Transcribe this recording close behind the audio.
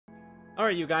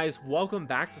Alright, you guys, welcome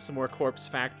back to some more Corpse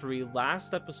Factory.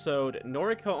 Last episode,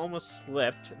 Noriko almost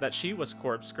slipped that she was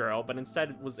Corpse Girl, but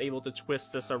instead was able to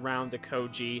twist this around to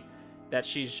Koji that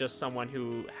she's just someone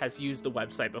who has used the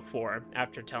website before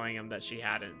after telling him that she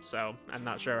hadn't. So I'm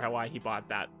not sure why he bought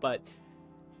that. But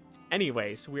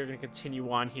anyways, we're going to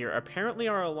continue on here. Apparently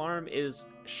our alarm is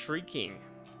shrieking,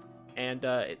 and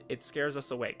it scares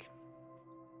us awake.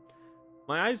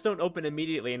 My eyes don't open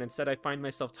immediately, and instead I find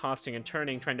myself tossing and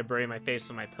turning, trying to bury my face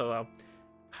in my pillow.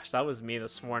 Gosh, that was me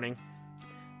this morning.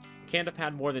 I can't have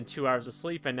had more than 2 hours of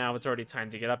sleep, and now it's already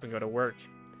time to get up and go to work.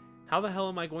 How the hell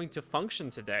am I going to function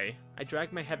today? I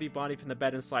drag my heavy body from the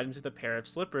bed and slide into the pair of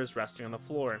slippers resting on the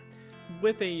floor.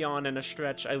 With a yawn and a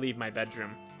stretch, I leave my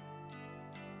bedroom.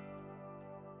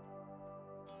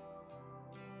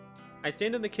 I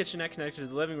stand in the kitchenette connected to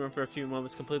the living room for a few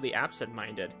moments, completely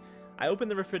absent-minded. I open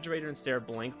the refrigerator and stare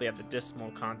blankly at the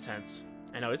dismal contents.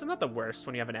 I know, isn't that the worst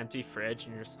when you have an empty fridge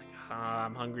and you're just like,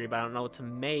 I'm hungry, but I don't know what to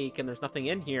make, and there's nothing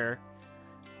in here.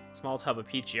 A small tub of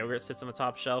peach yogurt sits on the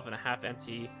top shelf, and a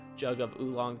half-empty jug of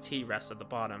oolong tea rests at the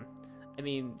bottom. I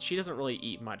mean, she doesn't really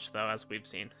eat much, though, as we've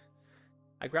seen.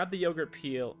 I grab the yogurt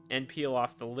peel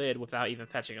off the lid without even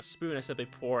fetching a spoon. I simply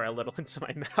pour a little into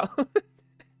my mouth.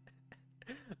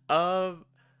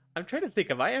 I'm trying to think,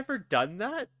 have I ever done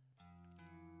that?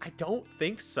 I don't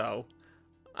think so.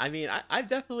 I mean, I've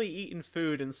definitely eaten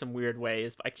food in some weird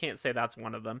ways, but I can't say that's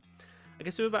one of them. I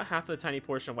consume about half of the tiny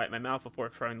portion and wipe my mouth before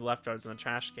throwing the leftovers in the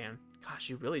trash can.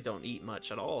 Gosh, you really don't eat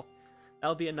much at all.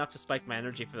 That'll be enough to spike my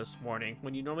energy for this morning.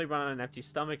 When you normally run on an empty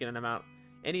stomach, and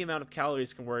any amount of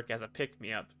calories can work as a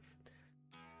pick-me-up.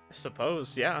 I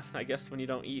suppose, yeah. I guess when you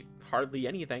don't eat hardly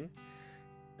anything.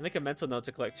 I make a mental note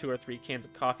to collect 2 or 3 cans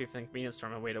of coffee from the convenience store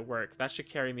on my way to work. That should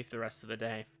carry me for the rest of the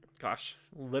day. Gosh,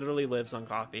 literally lives on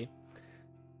coffee.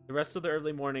 The rest of the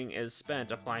early morning is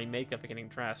spent applying makeup and getting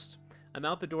dressed. I'm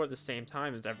out the door at the same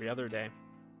time as every other day.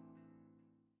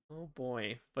 Oh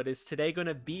boy, but is today going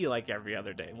to be like every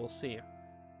other day? We'll see.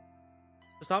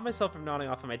 To stop myself from nodding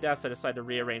off at my desk, I decide to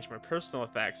rearrange my personal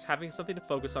effects. Having something to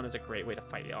focus on is a great way to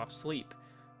fight off sleep.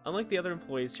 Unlike the other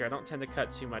employees here, I don't tend to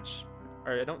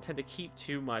keep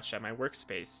too much at my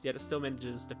workspace, yet it still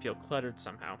manages to feel cluttered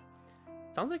somehow.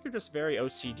 Sounds like you're just very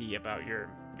OCD about your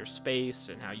space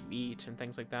and how you eat and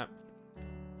things like that.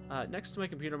 Next to my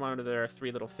computer monitor, there are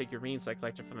 3 little figurines I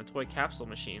collected from the toy capsule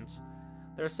machines.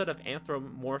 They're a set of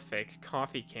anthropomorphic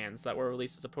coffee cans that were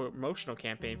released as a promotional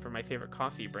campaign for my favorite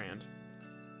coffee brand.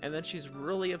 And then she's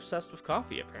really obsessed with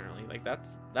coffee, apparently. Like,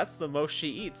 that's the most she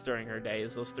eats during her day,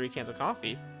 is those 3 cans of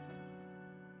coffee.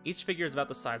 Each figure is about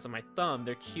the size of my thumb.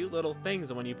 They're cute little things,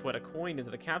 and when you put a coin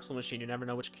into the capsule machine, you never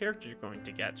know which character you're going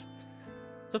to get.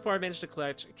 So far, I managed to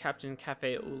collect Captain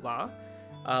Cafe Ula,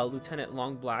 Lieutenant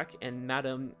Long Black, and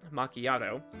Madame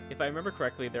Macchiato. If I remember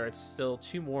correctly, there are still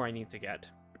 2 more I need to get.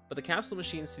 But the capsule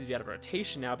machine seems to be out of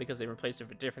rotation now because they replaced it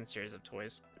with a different series of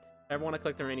toys. If I ever want to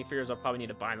collect the remaining figures, I'll probably need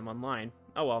to buy them online.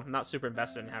 Oh well, I'm not super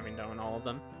invested in having to own all of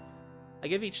them. I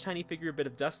give each tiny figure a bit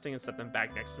of dusting and set them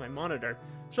back next to my monitor.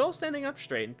 They're all standing up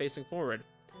straight and facing forward.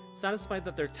 Satisfied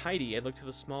that they're tidy, I look to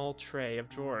the small tray of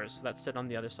drawers that sit on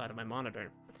the other side of my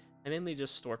monitor. I mainly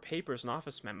just store papers and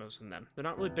office memos in them. They're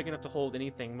not really big enough to hold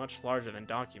anything much larger than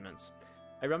documents.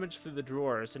 I rummage through the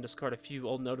drawers and discard a few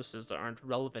old notices that aren't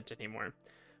relevant anymore.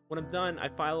 When I'm done, I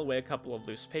file away a couple of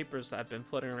loose papers that have been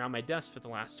floating around my desk for the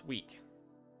last week.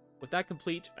 With that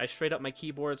complete, I straight up my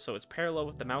keyboard so it's parallel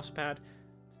with the mousepad.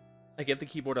 I give the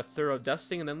keyboard a thorough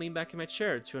dusting and then lean back in my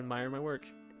chair to admire my work.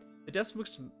 The desk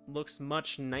looks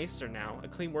much nicer now. A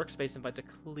clean workspace invites a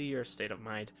clear state of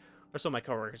mind, or so my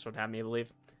coworkers would have me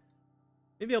believe.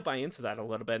 Maybe I'll buy into that a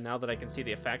little bit now that I can see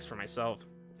the effects for myself.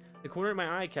 The corner of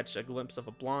my eye catches a glimpse of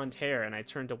a blonde hair, and I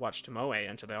turn to watch Tomoe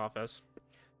enter the office.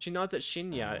 She nods at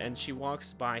Shinya, and she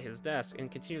walks by his desk and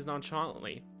continues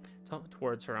nonchalantly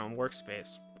towards her own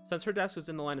workspace. Since her desk is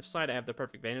in the line of sight, I have the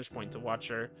perfect vantage point to watch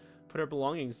her put her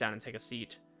belongings down and take a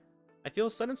seat. I feel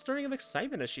a sudden stirring of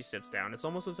excitement as she sits down. It's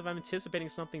almost as if I'm anticipating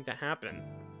something to happen.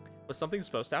 Was something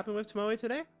supposed to happen with Tomoe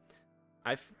today?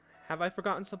 Have I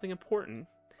forgotten something important?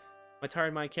 My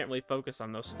tired mind can't really focus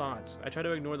on those thoughts. I try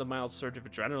to ignore the mild surge of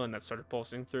adrenaline that started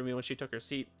pulsing through me when she took her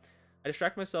seat. I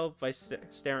distract myself by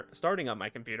starting up my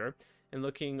computer and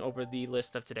looking over the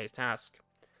list of today's tasks.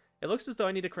 It looks as though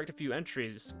I need to correct a few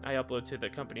entries I uploaded to the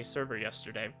company server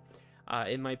yesterday.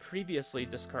 In my previously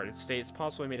discarded state, it's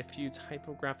possible I made a few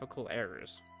typographical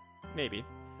errors. Maybe.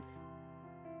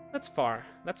 That's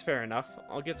fair enough.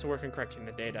 I'll get to work on correcting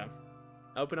the data.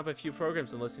 I open up a few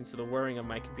programs and listen to the whirring of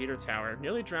my computer tower,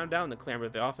 nearly drowned out in the clamor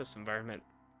of the office environment.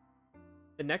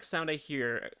 The next sound I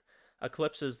hear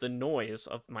eclipses the noise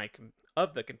of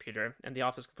the computer and the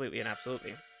office completely and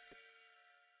absolutely.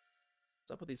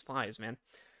 What's up with these flies, man?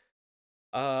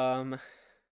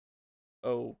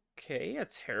 Okay, a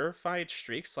terrified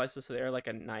shriek slices through the air like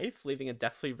a knife, leaving a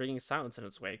deathly ringing silence in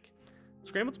its wake. I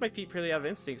scramble to my feet purely out of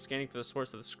instinct, scanning for the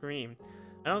source of the scream.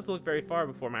 I don't have to look very far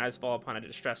before my eyes fall upon a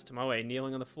distressed Tomoe,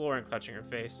 kneeling on the floor and clutching her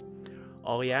face.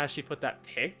 Oh yeah, she put that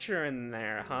picture in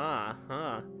there,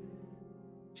 huh?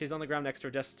 She's on the ground next to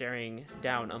her desk, staring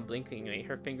down unblinkingly,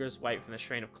 her fingers white from the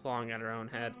strain of clawing at her own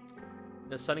head. In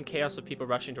the sudden chaos of people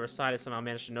rushing to her side, I somehow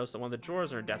managed to notice that one of the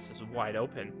drawers on her desk is wide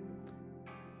open.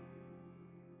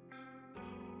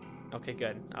 Okay,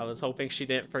 good. I was hoping she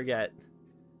didn't forget.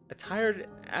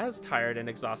 As tired and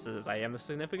exhausted as I am, the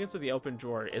significance of the open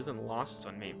drawer isn't lost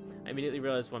on me. I immediately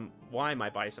realized why my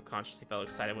body subconsciously felt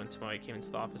excited when Tomoe came into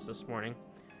the office this morning.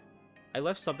 I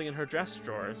left something in her dress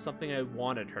drawer, something I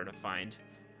wanted her to find.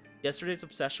 Yesterday's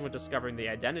obsession with discovering the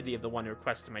identity of the one who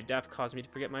requested my death caused me to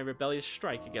forget my rebellious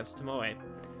strike against Tomoe.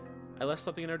 I left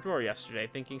something in her drawer yesterday,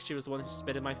 thinking she was the one who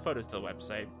submitted my photos to the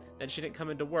website. Then she didn't come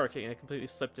into work, and it completely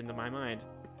slipped into my mind.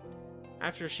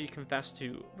 After she confessed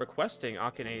to requesting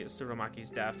Akane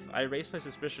Tsurumaki's death, I erased my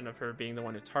suspicion of her being the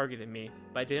one who targeted me,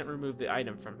 but I didn't remove the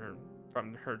item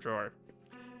from her drawer.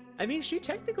 I mean, she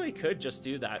technically could just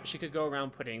do that. She could go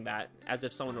around putting that as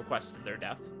if someone requested their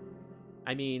death.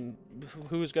 I mean,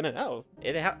 who's gonna know?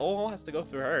 It all has to go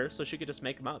through her, so she could just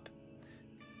make them up.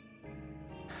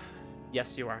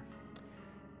 Yes, you are.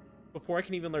 Before I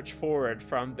can even lurch forward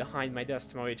from behind my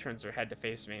desk, Tomoe turns her head to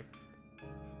face me.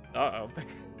 Uh-oh.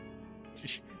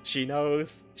 She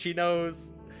knows. She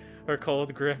knows. Her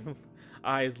cold, grim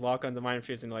eyes lock onto mine,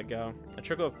 refusing to let go. A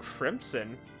trickle of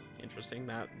crimson. Interesting.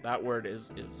 That word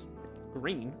is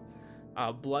green.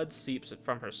 Blood seeps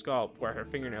from her scalp, where her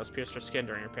fingernails pierced her skin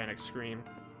during her panic scream.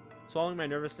 Swallowing my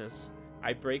nervousness,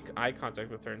 I break eye contact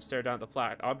with her and stare down at the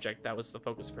flat object that was the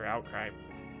focus of her outcry.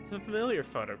 It's a familiar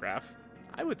photograph.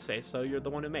 I would say so. You're the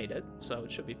one who made it, so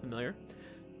it should be familiar.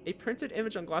 A printed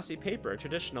image on glossy paper,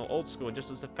 traditional, old school, and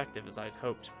just as effective as I'd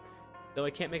hoped. Though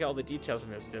I can't make out all the details in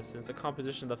this distance, the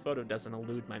composition of the photo doesn't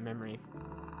elude my memory.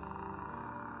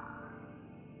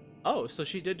 Oh, so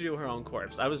she did do her own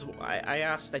corpse. I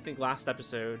asked, I think last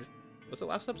episode, was it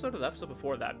last episode or the episode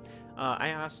before that? I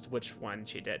asked which one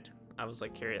she did. I was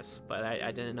like curious, but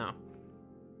I didn't know.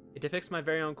 It depicts my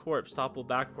very own corpse toppled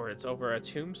backwards over a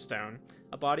tombstone.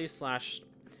 A body slashed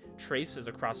traces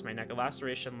across my neck, a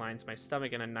laceration lines my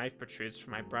stomach, and a knife protrudes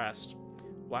from my breast.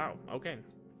 Wow, okay.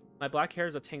 My black hair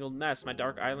is a tangled mess, my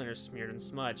dark eyeliner is smeared and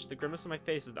smudged. The grimace on my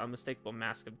face is the unmistakable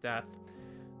mask of death.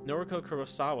 Noriko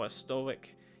Kurosawa,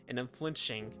 stoic and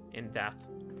unflinching in death.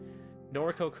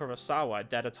 Noriko Kurosawa,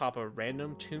 dead atop a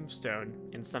random tombstone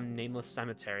in some nameless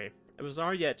cemetery. A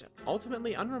bizarre yet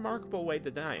ultimately unremarkable way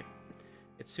to die.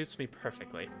 It suits me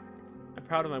perfectly. I'm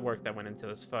proud of my work that went into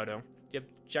this photo. The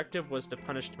objective was to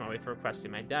punish Tomoe for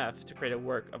requesting my death, to create a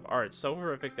work of art so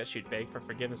horrific that she'd beg for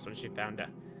forgiveness when she found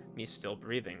me still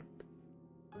breathing.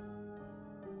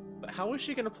 But how is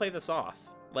she going to play this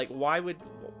off? Like,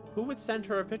 who would send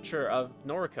her a picture of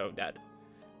Noriko dead?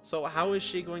 So how is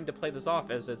she going to play this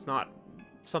off as it's not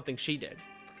something she did?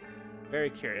 Very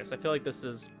curious. I feel like this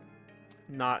is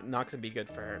not going to be good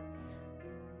for her.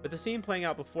 But the scene playing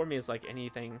out before me is unlike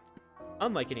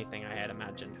anything I had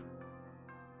imagined.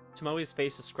 Tomoe's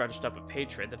face is scrunched up with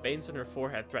hatred, the veins in her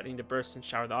forehead threatening to burst and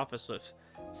shower the office with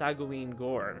sanguine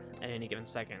gore at any given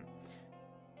second.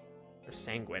 Or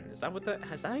sanguine. Is that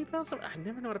how you pronounce it? I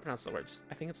never know how to pronounce the word.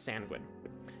 I think it's sanguine.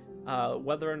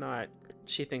 Whether or not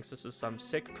she thinks this is some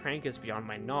sick prank is beyond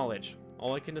my knowledge.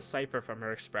 All I can decipher from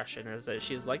her expression is that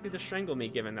she is likely to strangle me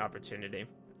given the opportunity.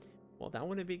 Well, that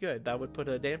wouldn't be good. That would put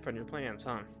a damper on your plans,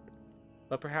 huh?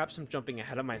 But perhaps I'm jumping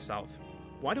ahead of myself.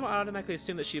 Why do I automatically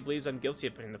assume that she believes I'm guilty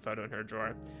of putting the photo in her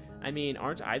drawer? I mean,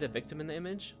 aren't I the victim in the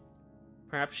image?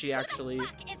 Perhaps she actually... Who the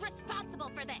fuck is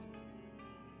responsible for this?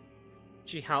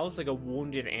 She howls like a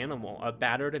wounded animal, a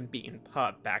battered and beaten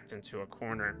pup backed into a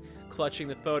corner. Clutching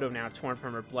the photo now torn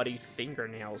from her bloody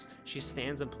fingernails, she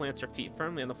stands and plants her feet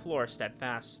firmly on the floor,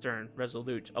 steadfast, stern,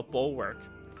 resolute, a bulwark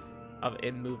of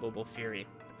immovable fury.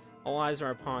 All eyes are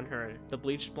upon her. The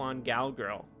bleached blonde gal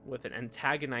girl, with an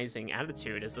antagonizing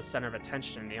attitude, is the center of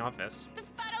attention in the office. This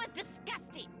photo is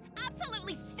disgusting!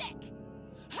 Absolutely sick!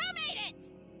 Who made it?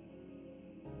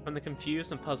 From the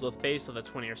confused and puzzled face of the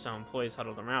 20 or so employees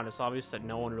huddled around, it's obvious that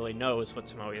no one really knows what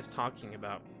Tomoe is talking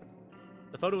about.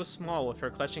 The photo is small, with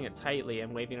her clutching it tightly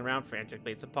and waving around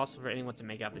frantically. It's impossible for anyone to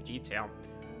make out the detail.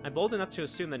 I'm bold enough to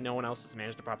assume that no one else has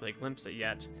managed to properly glimpse it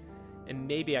yet. And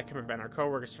maybe I can prevent our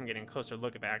coworkers from getting a closer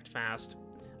look if I act fast.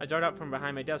 I dart out from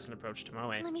behind my desk and approach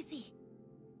Tomoe. Let me see.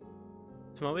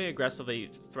 Tomoe aggressively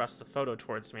thrusts the photo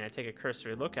towards me, and I take a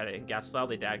cursory look at it and gasp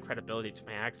loudly to add credibility to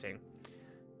my acting.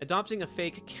 Adopting a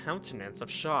fake countenance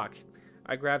of shock,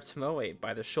 I grab Tomoe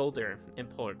by the shoulder and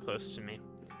pull her close to me.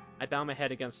 I bow my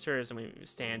head against hers, and we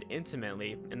stand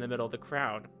intimately in the middle of the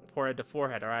crowd, forehead to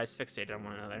forehead, our eyes fixated on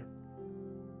one another.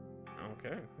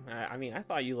 Okay. I mean, I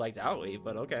thought you liked Aoi,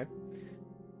 but okay.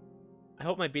 I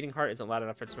hope my beating heart isn't loud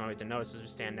enough for Tomoe to notice as we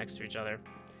stand next to each other.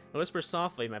 I whisper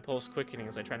softly, my pulse quickening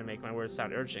as I try to make my words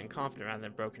sound urgent and confident rather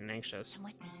than broken and anxious. Come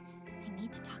with me. I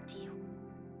need to talk to you.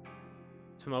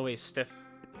 Tomoe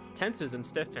tenses and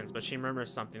stiffens, but she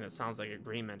murmurs something that sounds like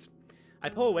agreement. I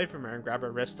pull away from her and grab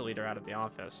her wrist to lead her out of the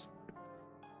office.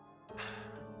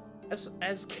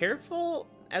 As careful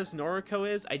as Noriko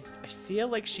is, I feel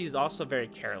like she's also very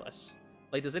careless.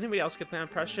 Like, does anybody else get that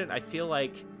impression? I feel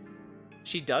like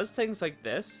she does things like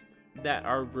this that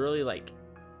are really, like,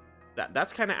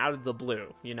 that's kind of out of the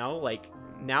blue, you know? Like,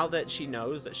 now that she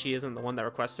knows that she isn't the one that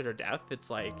requested her death, it's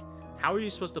like, how are you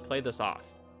supposed to play this off?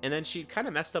 And then she kind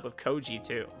of messed up with Koji,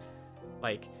 too.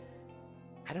 Like,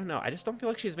 I don't know. I just don't feel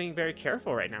like she's being very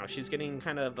careful right now. She's getting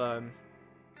kind of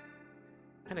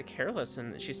careless,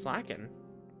 and she's slacking.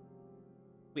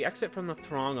 We exit from the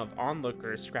throng of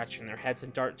onlookers scratching their heads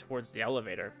and dart towards the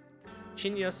elevator.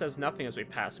 Shinya says nothing as we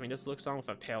pass him. He just looks on with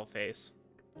a pale face.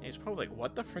 And he's probably like,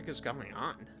 what the frick is going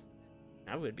on?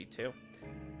 I would be too.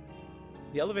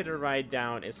 The elevator ride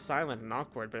down is silent and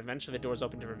awkward, but eventually the doors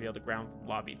open to reveal the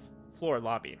floor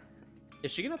lobby.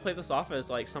 Is she gonna play this off as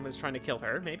like someone's trying to kill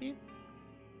her, maybe?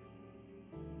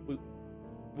 We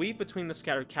weave between the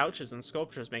scattered couches and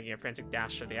sculptures, making a frantic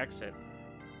dash for the exit.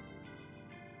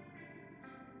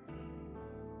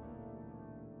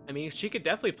 I mean, she could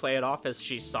definitely play it off as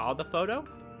she saw the photo.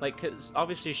 Like, because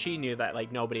obviously she knew that,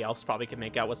 like, nobody else probably could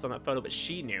make out what's on that photo, but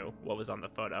she knew what was on the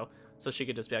photo. So she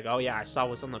could just be like, oh yeah, I saw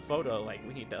what's on the photo, like,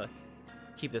 we need to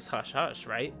keep this hush-hush,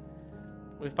 right?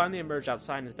 We finally emerge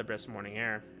outside into the brisk morning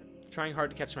air. Trying hard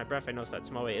to catch my breath, I notice that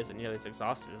Tomoe isn't nearly as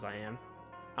exhausted as I am.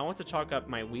 I want to chalk up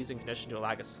my wheezing condition to a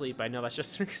lack of sleep, but I know that's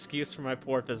just an excuse for my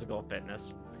poor physical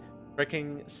fitness.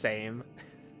 Fricking same.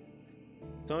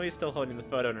 Tomoe is still holding the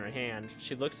photo in her hand.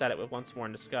 She looks at it with once more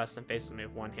in disgust and faces me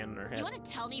with one hand on her hip. You want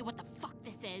to tell me what the fuck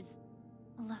this is?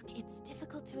 Look, it's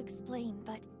difficult to explain,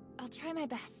 but I'll try my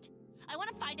best. I want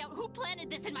to find out who planted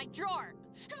this in my drawer.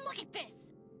 And look at this.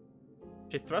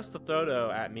 She thrusts the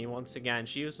photo at me once again.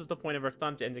 She uses the point of her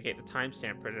thumb to indicate the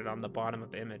timestamp printed on the bottom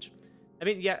of the image. I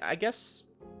mean, yeah, I guess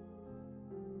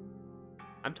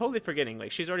I'm totally forgetting.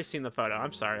 Like, she's already seen the photo.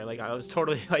 I'm sorry. Like, I was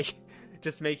totally, like,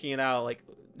 just making it out. Like,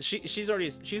 she's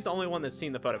the only one that's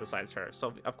seen the photo besides her.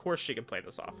 So, of course, she can play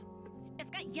this off.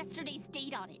 It's got yesterday's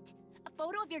date on it. A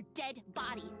photo of your dead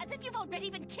body, as if you've already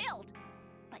been killed.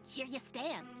 But here you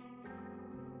stand.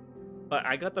 But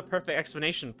I got the perfect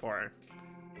explanation for her.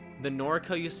 The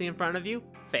Noriko you see in front of you,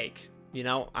 fake. You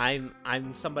know, I'm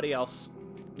somebody else.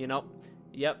 You know,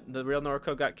 yep, the real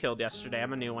Noriko got killed yesterday.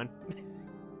 I'm a new one.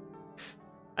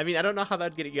 I mean, I don't know how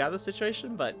that'd get you out of the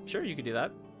situation, but sure, you could do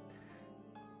that.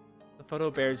 The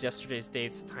photo bears yesterday's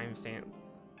dates. The timestamp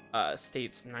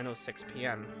states 9:06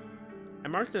 p.m. I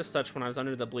marked it as such when I was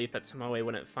under the belief that Tomoe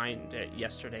wouldn't find it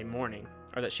yesterday morning,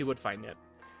 or that she would find it.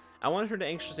 I wanted her to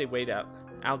anxiously wait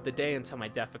out the day until my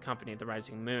death accompanied the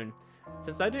rising moon.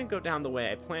 Since I didn't go down the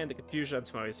way I planned, the confusion on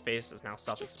Tomoe's face is now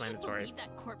self-explanatory. I just can't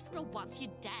believe that corpse girl wants you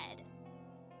dead.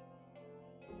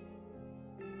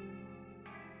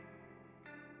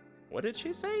 What did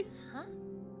she say? Huh?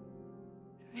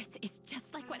 This is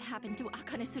just like what happened to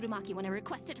Akane Tsurumaki when I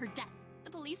requested her death.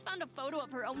 The police found a photo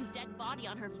of her own dead body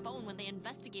on her phone when they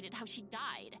investigated how she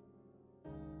died.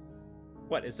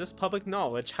 What, is this public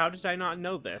knowledge? How did I not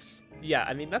know this? Yeah,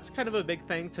 I mean, that's kind of a big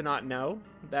thing to not know,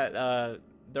 that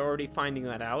they're already finding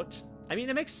that out. I mean,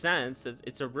 it makes sense.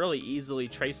 It's a really easily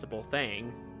traceable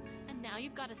thing. And now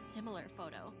you've got a similar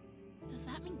photo. Does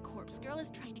that mean Corpse Girl is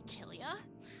trying to kill ya?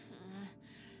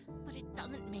 But it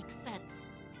doesn't make sense.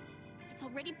 It's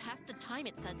already past the time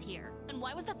it says here. And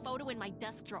why was the photo in my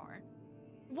desk drawer?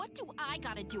 What do I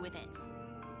gotta do with it?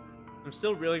 I'm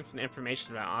still reeling from the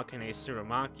information about Akane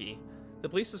Tsurumaki. The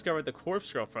police discovered the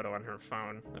Corpse Girl photo on her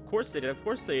phone. Of course they did. Of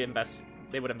course they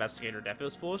would investigate her death. It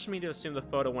was foolish of me to assume the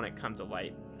photo wouldn't come to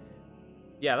light.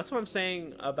 Yeah, that's what I'm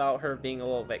saying about her being a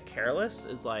little bit careless,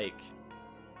 is like,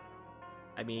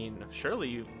 I mean, surely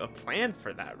you've planned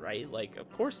for that, right? Like, of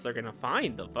course they're gonna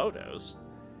find the photos.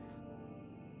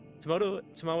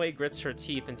 Tomoe grits her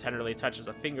teeth and tenderly touches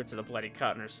a finger to the bloody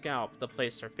cut on her scalp, the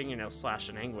place her fingernails slash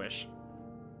in anguish.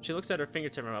 She looks at her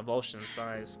fingertip in revulsion and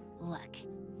sighs. Look,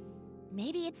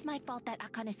 maybe it's my fault that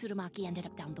Akane Tsurumaki ended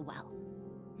up down the well.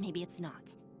 Maybe it's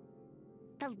not.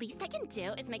 The least I can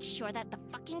do is make sure that the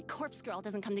fucking corpse girl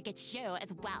doesn't come to get you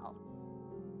as well.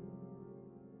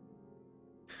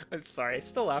 I'm sorry, I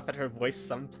still laugh at her voice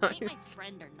sometimes. Ain't my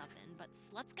friend or nothing, but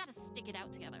sluts gotta stick it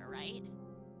out together, right?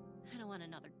 I don't want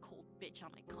another cold bitch on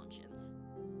my conscience.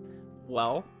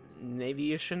 Well, maybe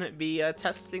you shouldn't be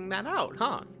testing that out,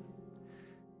 huh?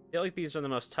 I feel like these are the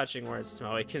most touching words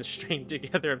Tomoe can string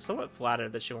together. I'm somewhat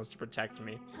flattered that she wants to protect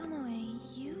me. Tomoe,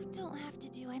 you don't have to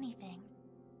do anything.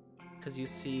 Because you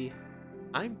see,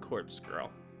 I'm Corpse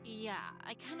Girl. Yeah,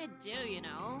 I kinda do, you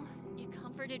know? You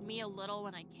comforted me a little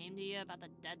when I came to you about the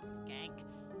dead skank.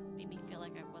 Made me feel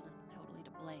like I wasn't totally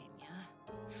to blame, yeah?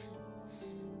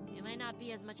 You might not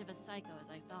be as much of a psycho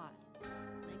as I thought.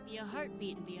 Might be a heart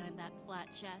beating behind that flat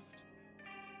chest.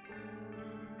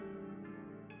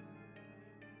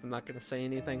 I'm not gonna say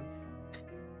anything.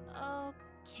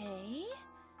 Okay.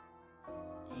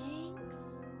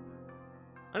 Thanks.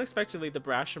 Unexpectedly, the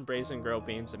brash and brazen girl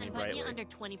beams at me And put me brightly. under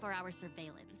 24-hour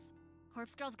surveillance.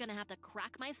 Corpse Girl's gonna have to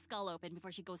crack my skull open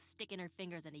before she goes sticking her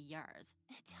fingers into yours.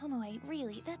 Tomoe,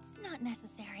 really, that's not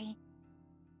necessary.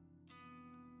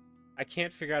 I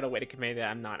can't figure out a way to convey that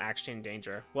I'm not actually in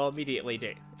danger. Well,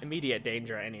 immediate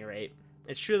danger at any rate.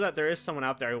 It's true that there is someone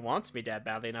out there who wants me dead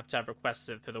badly enough to have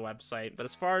requested it through the website, but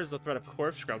as far as the threat of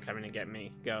Corpse Girl coming to get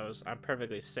me goes, I'm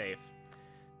perfectly safe.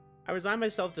 I resign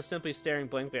myself to simply staring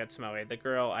blankly at Tomoe, the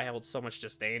girl I hold so much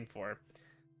disdain for.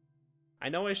 I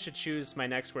know I should choose my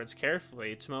next words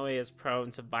carefully. Tomoe is prone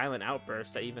to violent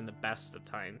outbursts at even the best of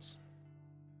times.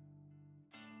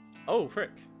 Oh,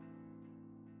 frick.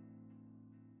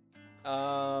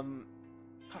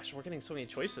 Gosh, we're getting so many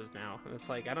choices now. It's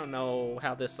like, I don't know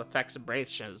how this affects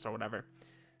branches or whatever.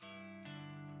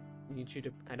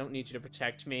 I don't need you to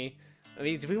protect me. I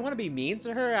mean, do we want to be mean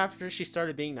to her after she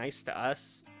started being nice to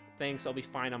us? Thanks, I'll be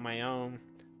fine on my own.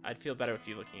 I'd feel better with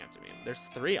you looking after me. There's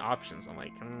 3 options. I'm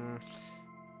like,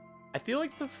 I feel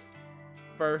like the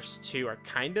first 2 are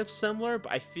kind of similar,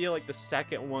 but I feel like the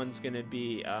second one's gonna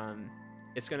be,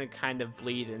 it's gonna kind of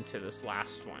bleed into this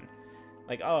last one.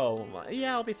 Like, oh,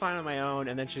 yeah, I'll be fine on my own,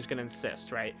 and then she's gonna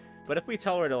insist, right? But if we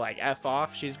tell her to, like, F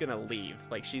off, she's gonna leave.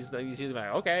 Like, she's like,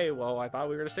 okay, well, I thought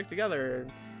we were gonna stick together.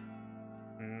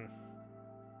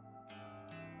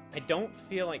 I don't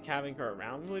feel like having her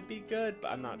around would be good,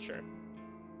 but I'm not sure.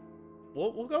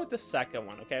 We'll go with the second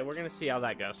one, okay? We're gonna see how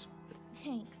that goes.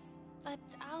 Thanks, but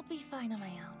I'll be fine on my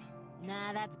own.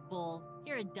 Nah, that's bull.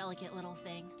 You're a delicate little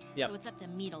thing. Yep. So it's up to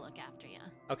me to look after you.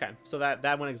 Okay, so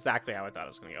that went exactly how I thought it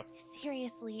was gonna go.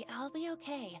 Seriously, I'll be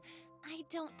okay. I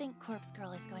don't think Corpse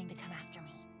Girl is going to come after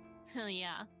me. Oh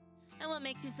yeah? And what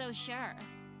makes you so sure?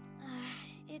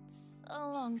 It's a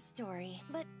long story,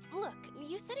 but look,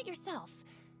 you said it yourself.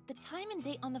 The time and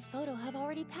date on the photo have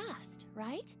already passed,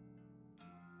 right?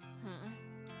 Huh?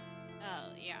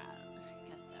 Oh, yeah,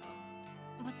 guess so.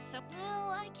 What's so—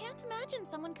 Well, I can't imagine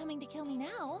someone coming to kill me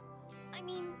now. I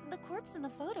mean, the corpse in the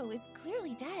photo is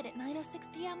clearly dead at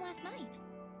 9:06 p.m. last night.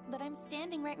 But I'm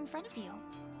standing right in front of you.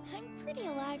 I'm pretty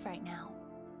alive right now.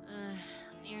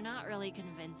 You're not really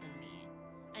convincing me.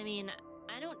 I mean,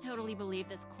 I don't totally believe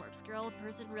this corpse girl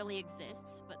person really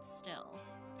exists, but still.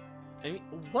 I mean,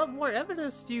 what more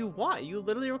evidence do you want? You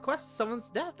literally requested someone's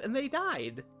death and they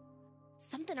died.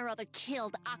 Something or other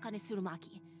killed Akane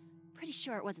Tsurumaki. Pretty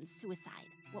sure it wasn't suicide,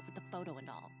 what with the photo and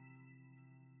all.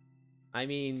 I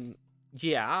mean,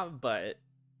 yeah, but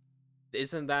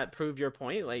isn't that prove your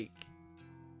point? Like,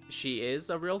 she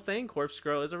is a real thing? Corpse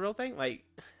Girl is a real thing? Like,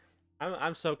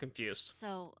 I'm so confused.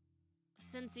 So,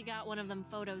 since you got one of them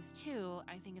photos too,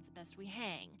 I think it's best we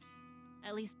hang.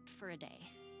 At least for a day.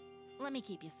 Let me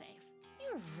keep you safe.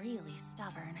 You're really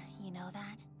stubborn, you know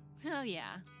that? Oh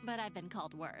yeah, but I've been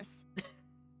called worse.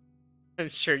 I'm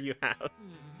sure you have.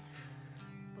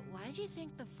 But why'd you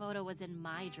think the photo was in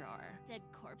my drawer? Did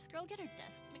Corpse Girl get her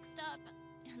desks mixed up?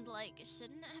 And like,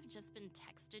 shouldn't it have just been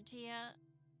texted to you?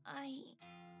 I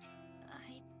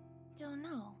don't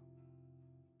know.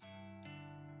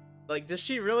 Like, does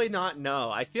she really not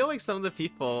know? I feel like some of the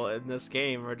people in this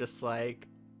game are just like,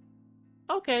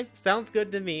 okay, sounds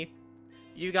good to me.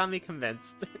 You got me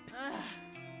convinced. Ugh,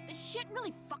 this shit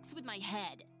really fucks with my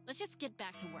head. Let's just get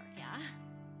back to work, yeah?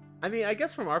 I mean, I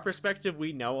guess from our perspective,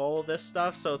 we know all of this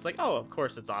stuff, so it's like, oh, of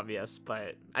course it's obvious,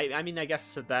 but I mean, I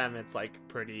guess to them it's like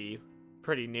pretty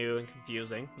new and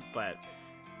confusing, but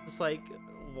it's like,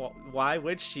 why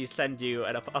would she send you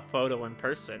a photo in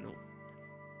person?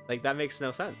 Like, that makes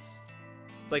no sense.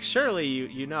 It's like, surely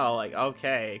you know, like,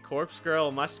 okay, Corpse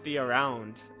Girl must be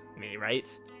around me, right?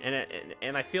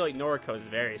 And I feel like Noriko is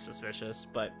very suspicious,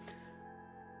 but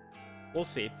we'll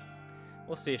see.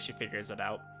 We'll see if she figures it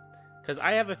out. Because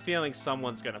I have a feeling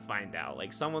someone's going to find out.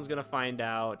 Like, someone's going to find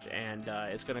out, and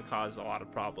it's going to cause a lot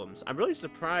of problems. I'm really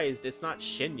surprised it's not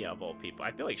Shinya of all people.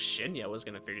 I feel like Shinya was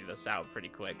going to figure this out pretty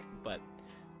quick, but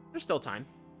there's still time.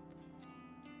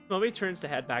 Tomoe turns to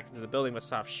head back into the building but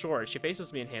stops short. She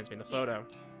faces me and hands me the photo.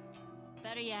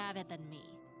 Better you have it than me.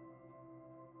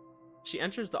 She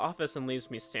enters the office and leaves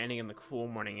me standing in the cool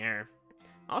morning air.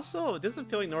 Also, it doesn't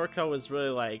feel like Noriko was really,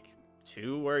 like,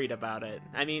 too worried about it.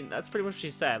 I mean, that's pretty much what she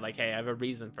said. Like, hey, I have a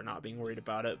reason for not being worried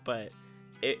about it. But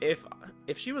if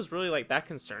she was really, like, that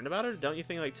concerned about it, don't you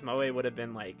think, like, Tomoe would have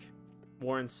been, like,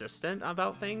 more insistent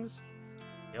about things?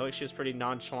 I feel like she was pretty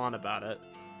nonchalant about it.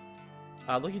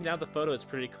 Looking down at the photo, it's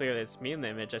pretty clear that it's me in the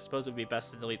image. I suppose it would be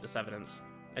best to delete this evidence.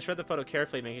 I shred the photo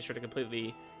carefully, making sure to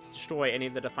completely destroy any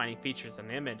of the defining features in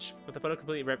the image. With the photo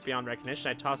completely ripped beyond recognition,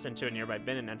 I toss it into a nearby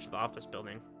bin and enter the office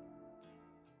building.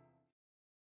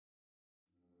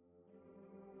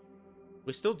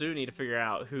 We still do need to figure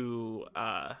out who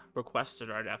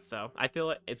requested our death, though. I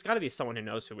feel it's got to be someone who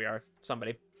knows who we are.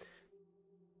 Somebody.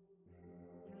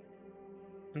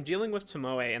 I'm dealing with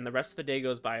Tomoe, and the rest of the day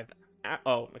goes by...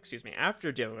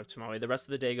 After dealing with Tomoe, the rest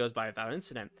of the day goes by without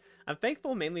incident. I'm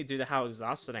thankful mainly due to how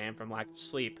exhausted I am from lack of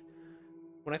sleep.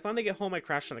 When I finally get home, I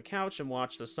crash on the couch and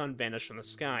watch the sun vanish from the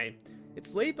sky.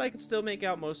 It's late, but I can still make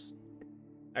the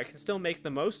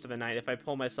most of the night if I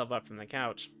pull myself up from the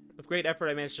couch. With great effort,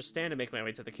 I manage to stand and make my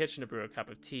way to the kitchen to brew a cup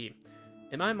of tea.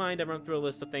 In my mind, I run through a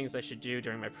list of things I should do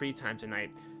during my free time tonight.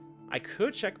 I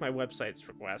could check my website's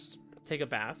request, take a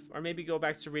bath, or maybe go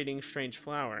back to reading Strange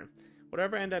Flower.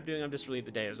 Whatever I end up doing, I'm just relieved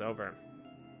the day is over.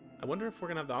 I wonder if we're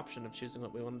going to have the option of choosing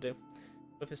what we want to do.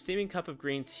 With a steaming cup of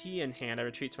green tea in hand, I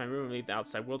retreat to my room and leave the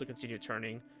outside world to continue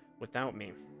turning without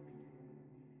me.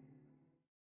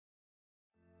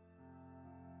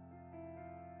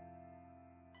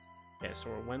 Okay, so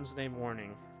we're Wednesday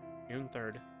morning, June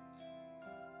 3rd.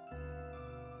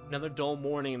 Another dull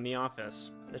morning in the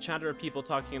office. The chatter of people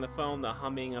talking on the phone, the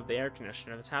humming of the air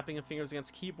conditioner, the tapping of fingers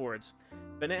against keyboards.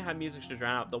 If I didn't have music to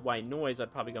drown out the white noise,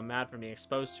 I'd probably go mad from being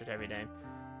exposed to it every day.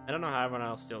 I don't know how everyone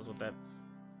else deals with it.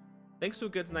 Thanks to a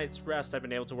good night's rest, I've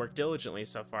been able to work diligently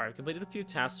so far. I've completed a few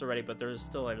tasks already, but there's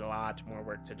still a lot more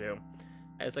work to do.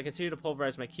 As I continue to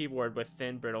pulverize my keyboard with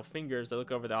thin, brittle fingers, I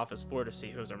look over the office floor to see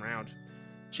who's around.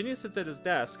 Shinya sits at his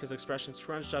desk, his expression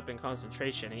scrunched up in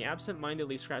concentration, and he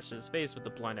absent-mindedly scratches his face with the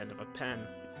blunt end of a pen.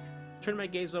 Turning my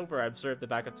gaze over, I observe the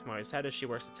back of Tomoe's head as she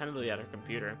works attentively at her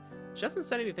computer. She hasn't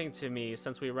said anything to me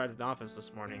since we arrived at the office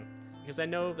this morning. Because I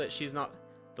know that she's not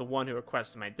the one who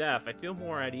requested my death, I feel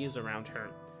more at ease around her.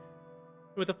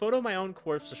 With a photo of my own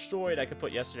corpse destroyed, I could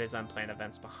put yesterday's unplanned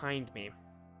events behind me.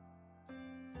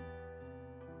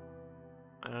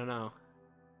 I don't know.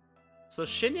 So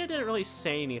Shinya didn't really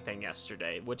say anything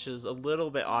yesterday, which is a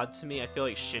little bit odd to me. I feel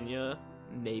like Shinya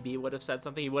maybe would have said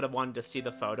something. He would have wanted to see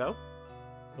the photo.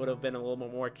 Would have been a little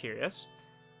bit more curious.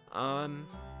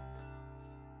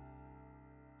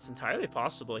 It's entirely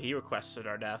possible he requested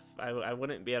our death. I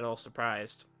wouldn't be at all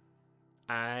surprised.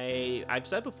 I've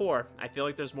said before, I feel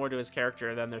like there's more to his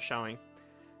character than they're showing.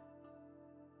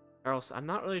 Or else, I'm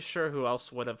not really sure who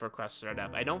else would have requested our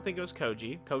death. I don't think it was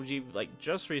Koji. Koji, like,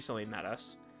 just recently met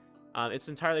us. It's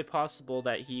entirely possible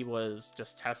that he was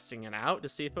just testing it out to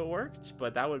see if it worked,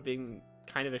 but that would have been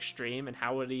kind of extreme, and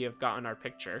how would he have gotten our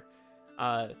picture?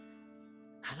 I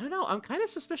don't know. I'm kind of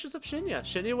suspicious of Shinya.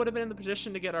 Shinya would have been in the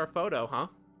position to get our photo, huh?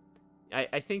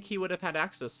 I think he would have had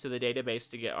access to the database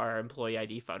to get our employee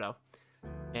ID photo.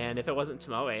 And if it wasn't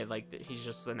Tomoe, like, he's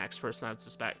just the next person I would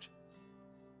suspect.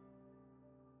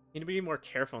 Need to be more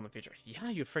careful in the future. Yeah,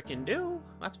 you freaking do.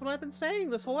 That's what I've been saying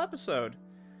this whole episode.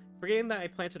 Forgetting that I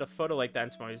planted a photo like that in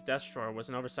Tomoe's desk drawer was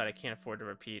an oversight I can't afford to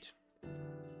repeat. You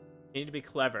need to be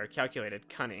clever, calculated,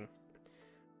 cunning.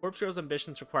 Corpse Girl's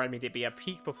ambitions require me to be at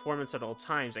peak performance at all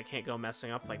times. I can't go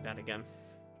messing up like that again.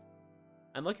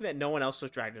 I'm lucky that no one else was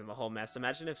dragged into the whole mess.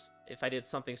 Imagine if I did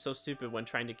something so stupid when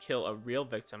trying to kill a real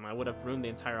victim, I would have ruined the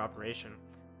entire operation.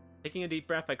 Taking a deep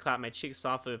breath, I clap my cheeks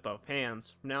softly with both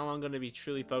hands. From now on, I'm going to be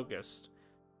truly focused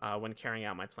when carrying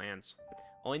out my plans.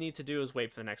 All I need to do is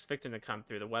wait for the next victim to come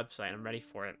through the website. I'm ready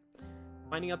for it.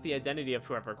 Finding out the identity of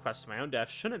whoever requested my own death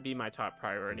shouldn't be my top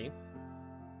priority.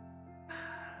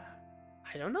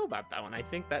 I don't know about that one. I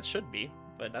think that should be,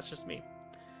 but that's just me.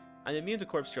 I'm immune to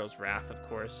Corpse Girl's wrath, of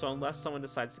course, so unless someone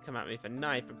decides to come at me with a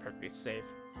knife, I'm perfectly safe.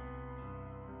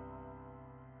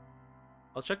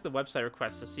 I'll check the website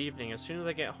request this evening. As soon as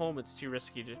I get home, it's too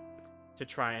risky to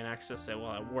try and access it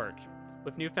while at work.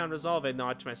 With newfound resolve, I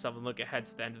nod to myself and look ahead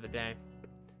to the end of the day.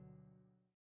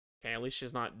 Okay, at least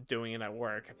she's not doing it at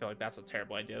work. I feel like that's a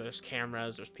terrible idea. There's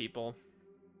cameras, there's people.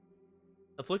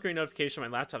 A flickering notification on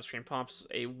my laptop screen prompts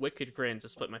a wicked grin to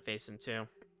split my face in two.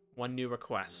 One new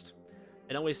request.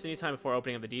 I don't waste any time before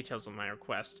opening up the details of my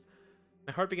request.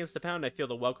 My heart begins to pound, and I feel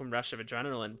the welcome rush of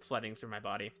adrenaline flooding through my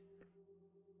body.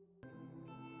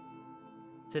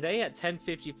 Today at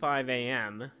 10:55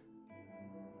 a.m.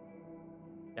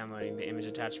 Downloading the image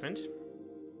attachment.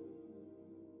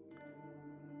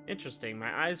 Interesting.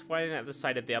 My eyes widen at the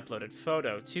sight of the uploaded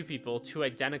photo. Two people, two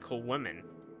identical women.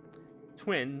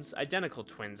 Twins, identical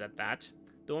twins at that.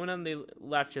 The woman on the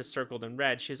left is circled in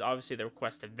red. She is obviously the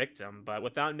requested victim, but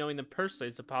without knowing them personally,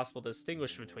 it's impossible to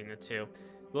distinguish between the two.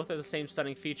 Both have the same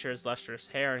stunning features, lustrous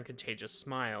hair, and contagious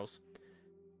smiles.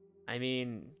 I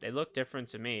mean, they look different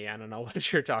to me. I don't know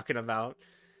what you're talking about.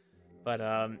 But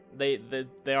they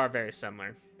are very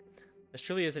similar. This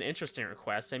truly is an interesting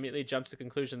request. I immediately jump to the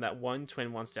conclusion that one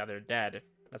twin wants the other dead.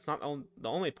 That's not the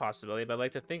only possibility, but I'd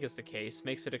like to think it's the case.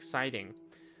 Makes it exciting.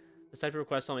 This type of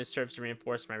request only serves to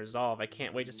reinforce my resolve. I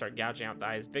can't wait to start gouging out the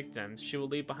eye's victim. She will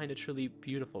leave behind a truly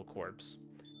beautiful corpse.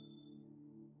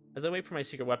 As I wait for my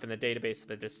secret weapon, the database of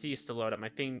the deceased to load up,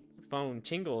 my phone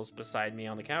tingles beside me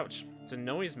on the couch. It's a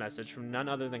noise message from none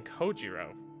other than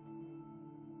Kojiro.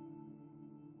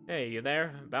 Hey, you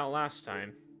there? About last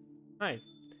time. Hi.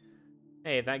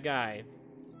 Hey, that guy.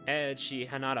 Eiichi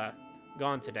Hanada.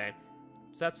 Gone today.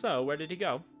 Is that so? Where did he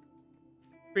go?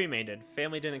 Cremated.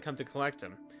 Family didn't come to collect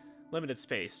him. Limited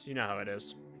space. You know how it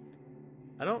is.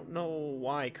 I don't know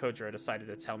why Kojiro decided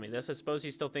to tell me this. I suppose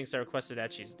he still thinks I requested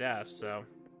Eiichi's death, so...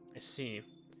 I see.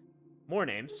 More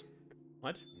names?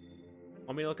 What?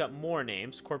 Want me to look up more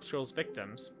names? Corpse Girl's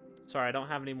victims. Sorry, I don't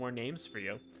have any more names for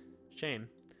you. Shame.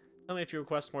 Tell me if you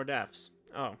request more deaths.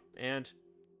 Oh, and...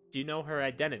 do you know her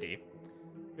identity?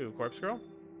 Who, Corpse Girl?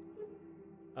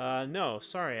 No,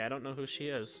 sorry, I don't know who she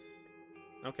is.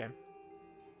 Okay.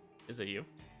 Is it you?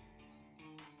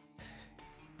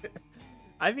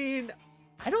 I mean,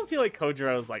 I don't feel like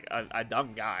Kojiro's like a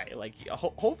dumb guy. Like,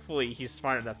 hopefully he's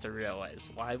smart enough to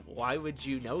realize. Why would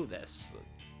you know this?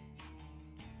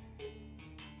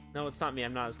 No, it's not me.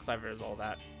 I'm not as clever as all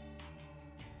that.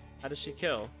 How does she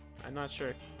kill? I'm not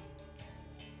sure.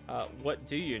 What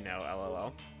do you know,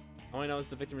 LOL? All I know is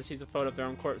the victim receives a photo of their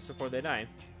own corpse before they die.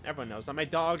 Everyone knows that. My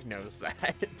dog knows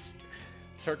that.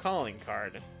 It's her calling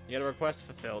card. You got a request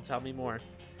fulfilled. Tell me more.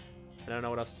 I don't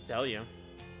know what else to tell you.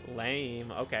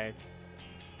 Lame. Okay.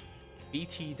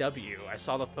 BTW. I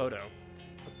saw the photo.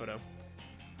 The photo.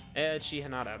 Eiichi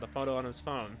Hanada. The photo on his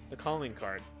phone. The calling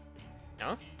card.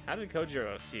 No? How did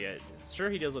Kojiro see it? Sure,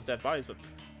 he deals with dead bodies, but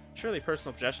surely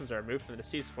personal possessions are removed from the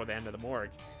deceased before they enter the morgue.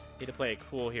 Need to play it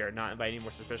cool here, not invite any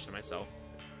more suspicion of myself.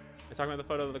 I'm talking about the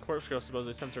photo of the corpse girl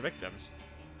supposedly sends her victims.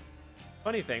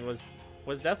 Funny thing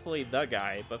was definitely the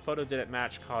guy, but photo didn't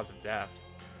match cause of death.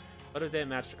 Photo didn't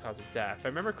match the cause of death. I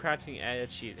remember crafting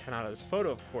Eiichi Hanada's photo,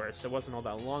 of course. It wasn't all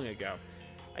that long ago.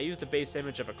 I used a base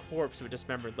image of a corpse with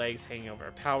dismembered legs hanging over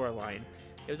a power line.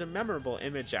 It was a memorable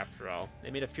image after all.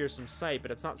 It made a fearsome sight,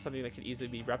 but it's not something that could easily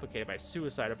be replicated by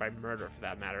suicide or by murder for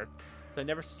that matter. So I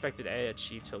never suspected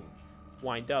Eiichi to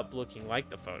wind up looking like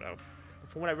the photo. But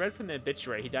from what I read from the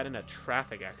obituary, he died in a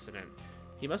traffic accident.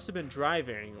 He must have been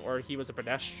driving, or he was a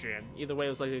pedestrian. Either way, it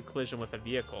was likely a collision with a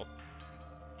vehicle.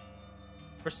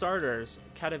 For starters,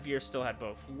 Kadavir still had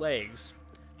both legs.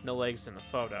 No legs in the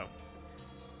photo.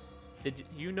 Did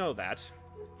you know that?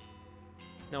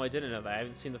 No, I didn't know that. I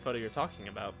haven't seen the photo you're talking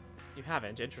about. You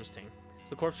haven't? Interesting.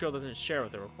 So the corpse girl doesn't share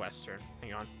with the requester.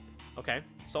 Hang on. Okay,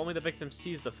 so only the victim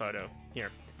sees the photo. Here.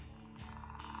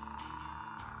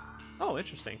 Oh,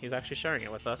 interesting. He's actually sharing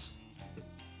it with us.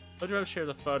 Kojiro shares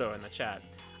a photo in the chat.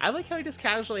 I like how he just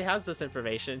casually has this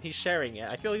information. He's sharing it.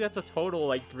 I feel like that's a total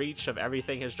like breach of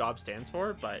everything his job stands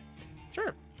for, but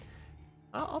sure.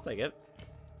 I'll take it.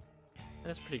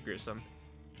 That's pretty gruesome.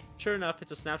 Sure enough,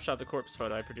 it's a snapshot of the corpse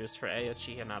photo I produced for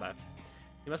Eiichi Hanada.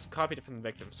 He must have copied it from the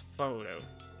victim's photo.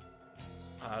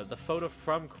 The photo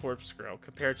from Corpse Girl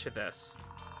compared to this.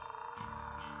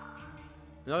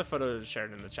 Another photo is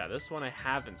shared in the chat. This one I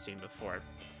haven't seen before.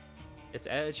 It's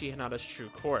Eiichi Hanada's true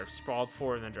corpse, sprawled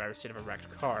forward in the driver's seat of a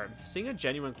wrecked car. Seeing a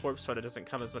genuine corpse photo doesn't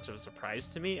come as much of a surprise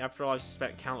to me. After all, I've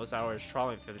spent countless hours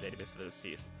trawling through the database of the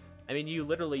deceased. I mean, you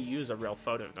literally use a real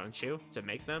photo, don't you, to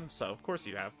make them? So, of course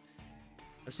you have.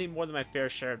 I've seen more than my fair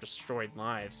share of destroyed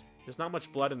lives. There's not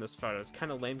much blood in this photo. It's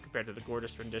kind of lame compared to the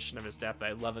gorgeous rendition of his death that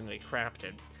I lovingly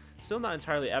crafted. Still not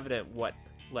entirely evident what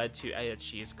led to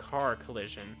Eiichi's car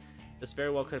collision. This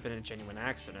very well could have been a genuine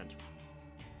accident.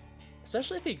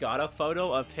 Especially if he got a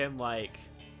photo of him, like,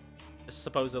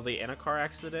 supposedly in a car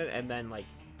accident, and then, like,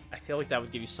 I feel like that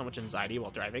would give you so much anxiety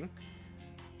while driving.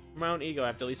 For my own ego, I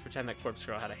have to at least pretend that Corpse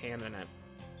Girl had a hand in it.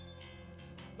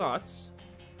 Thoughts?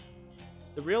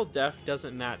 The real death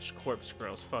doesn't match Corpse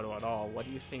Girl's photo at all. What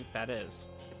do you think that is?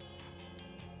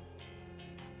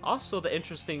 Also, the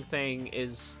interesting thing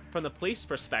is, from the police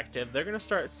perspective, they're going to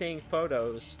start seeing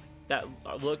photos that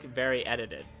look very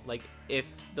edited. Like,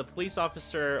 if the police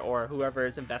officer or whoever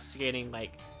is investigating,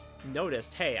 like,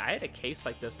 noticed, hey, I had a case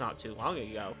like this not too long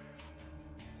ago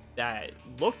that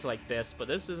looked like this, but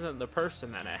this isn't the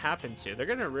person that it happened to, they're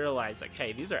going to realize, like,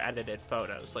 hey, these are edited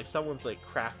photos. Like, someone's, like,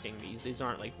 crafting these. These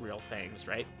aren't, like, real things,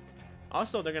 right?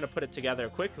 Also, they're going to put it together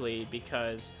quickly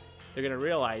because they're going to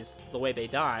realize the way they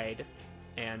died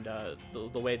and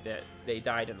the way that they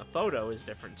died in the photo is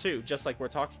different too, just like we're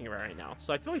talking about right now.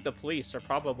 So I feel like the police are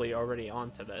probably already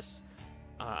onto this.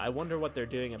 I wonder what they're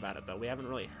doing about it, though. We haven't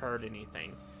really heard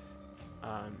anything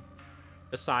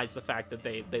besides the fact that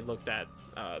they looked at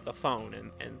the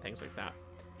phone and things like that.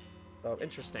 So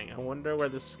interesting. I wonder where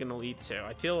this is going to lead to.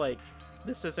 I feel like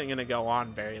this isn't going to go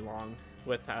on very long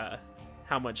with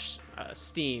how much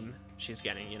steam she's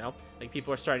getting, you know? Like,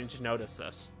 people are starting to notice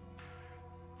this.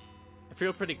 I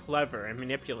feel pretty clever and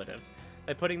manipulative.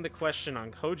 By putting the question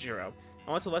on Kojiro,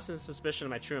 I want to lessen suspicion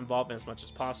of my true involvement as much as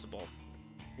possible.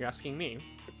 You're asking me?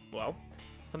 Well,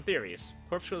 some theories.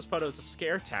 Corpse Girl's photo is a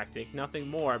scare tactic, nothing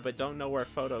more, but don't know where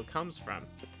photo comes from.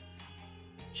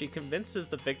 She convinces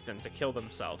the victim to kill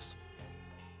themselves.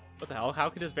 What the hell? How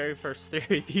could his very first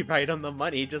theory be right on the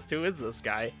money? Just who is this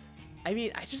guy? I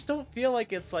mean, I just don't feel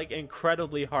like it's, like,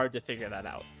 incredibly hard to figure that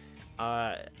out.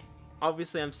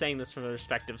 Obviously, I'm saying this from the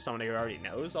perspective of someone who already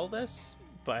knows all this,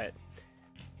 but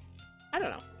I don't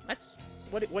know.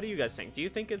 What do you guys think? Do you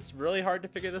think it's really hard to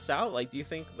figure this out? Like, do you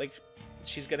think, like,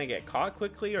 she's gonna get caught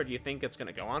quickly, or do you think it's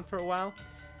gonna go on for a while?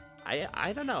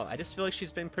 I don't know. I just feel like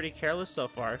she's been pretty careless so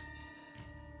far.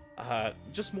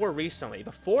 Just more recently.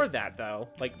 Before that, though,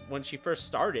 like, when she first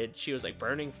started, she was, like,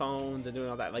 burning phones and doing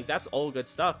all that. Like, that's all good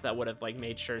stuff that would have, like,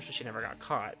 made sure she never got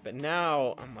caught. But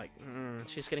now, I'm like,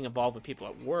 she's getting involved with people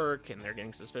at work, and they're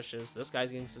getting suspicious. This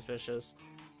guy's getting suspicious.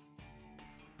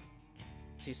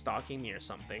 Is he stalking me or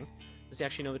something? Does he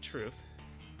actually know the truth?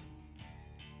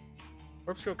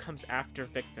 Corpse Girl comes after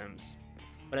victims,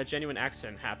 but a genuine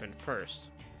accident happened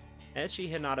first.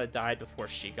 Echi Hinata died before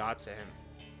she got to him.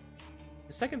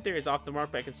 The second theory is off the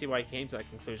mark, but I can see why he came to that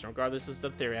conclusion. Regardless, this is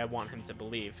the theory I want him to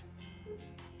believe.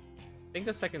 I think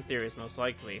the second theory is most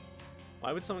likely.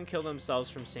 Why would someone kill themselves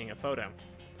from seeing a photo?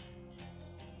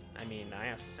 I mean, I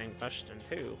asked the same question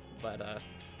too, but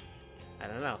I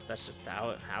don't know. That's just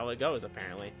how it goes,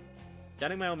 apparently.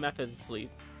 Doubting my own methods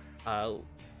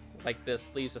like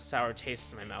this leaves a sour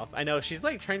taste in my mouth. I know, she's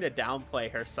like trying to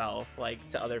downplay herself, like,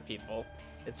 to other people.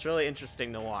 It's really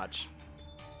interesting to watch.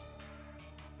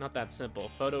 Not that simple.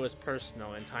 Photo is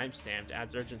personal and time-stamped,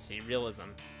 adds urgency, realism.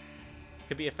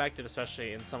 Could be effective,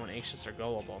 especially in someone anxious or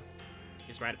gullible.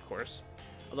 He's right, of course.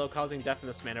 Although causing death in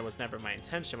this manner was never my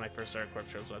intention when I first started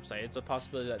Corpse Girl's website, it's a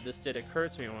possibility that this did occur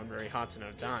to me when Very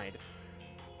Hatano died.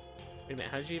 Wait a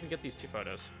minute, how did you even get these two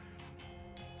photos?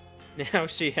 Now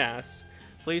she asks.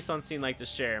 Please don't seem like to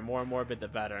share. More morbid the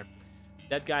better.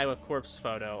 Dead guy with corpse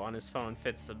photo on his phone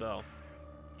fits the bill.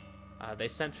 They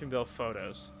sent me both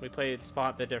photos. We played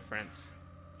Spot the Difference.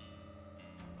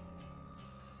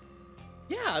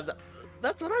 Yeah,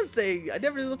 that's what I'm saying. I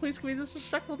never knew the police could be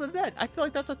disrespectful to the dead. I feel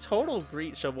like that's a total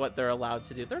breach of what they're allowed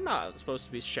to do. They're not supposed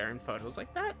to be sharing photos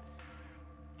like that.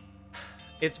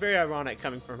 It's very ironic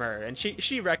coming from her, and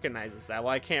she recognizes that.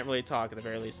 Well, I can't really talk, at the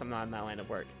very least. I'm not in that line of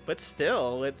work. But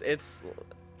still, it's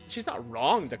she's not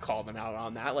wrong to call them out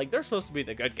on that. Like, they're supposed to be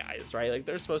the good guys, right? Like,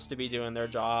 they're supposed to be doing their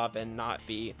job and not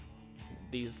be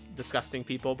these disgusting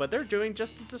people, but they're doing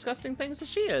just as disgusting things as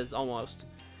she is, almost.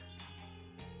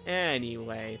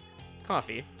 Anyway,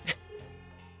 coffee.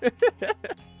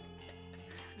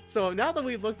 So now that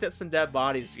we've looked at some dead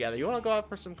bodies together, you want to go out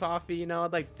for some coffee? You know,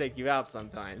 I'd like to take you out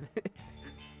sometime.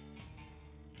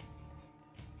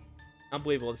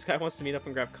 Unbelievable. This guy wants to meet up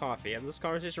and grab coffee. And this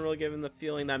conversation really gave him the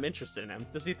feeling that I'm interested in him.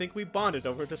 Does he think we bonded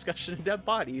over discussion of dead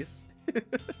bodies?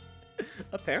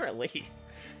 Apparently.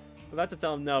 I'm about to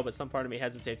tell him no, but some part of me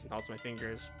hesitates and halts my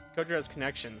fingers. Koji has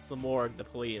connections, the morgue, the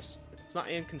police. It's not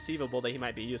inconceivable that he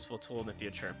might be a useful tool in the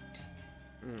future.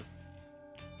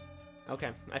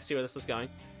 Okay, I see where this is going.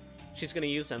 She's gonna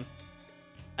use him.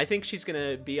 I think she's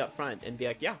gonna be upfront and be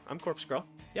like, yeah, I'm Corpse Girl.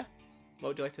 Yeah, what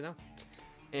would you like to know?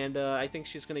 And I think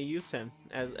she's gonna use him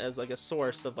as like a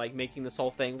source of like making this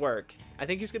whole thing work. I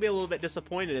think he's gonna be a little bit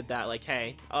disappointed at that, like,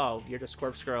 hey, oh, you're just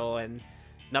Corpse Girl and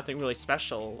nothing really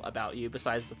special about you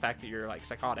besides the fact that you're like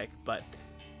psychotic. But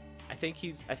I think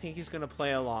he's gonna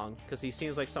play along because he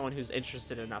seems like someone who's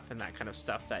interested enough in that kind of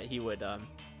stuff that he would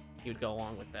go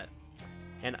along with it.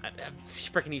 And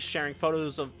freaking he's sharing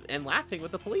photos of and laughing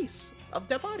with the police of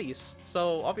dead bodies.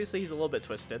 So obviously he's a little bit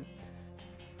twisted.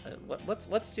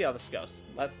 Let's see how this goes.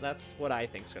 That's what I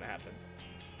think is going to happen.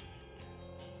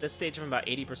 This stage, I'm about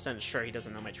 80% sure he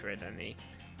doesn't know my true identity.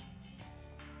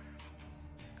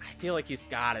 I feel like he's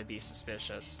got to be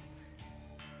suspicious.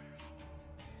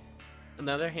 On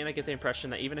the other hand, I get the impression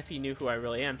that even if he knew who I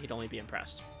really am, he'd only be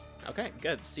impressed. Okay,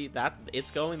 good. See, that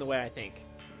it's going the way I think.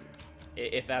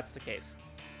 If that's the case.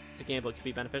 To gamble, it could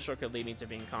be beneficial, or could lead me to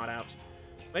being caught out.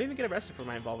 Might even get arrested for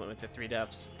my involvement with the 3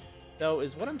 deaths. Though,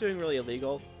 is what I'm doing really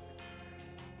illegal?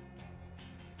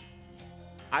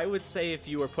 I would say if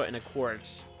you were put in a court,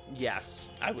 yes.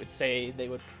 I would say they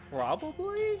would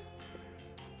probably...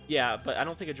 Yeah, but I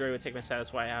don't think a jury would take my side.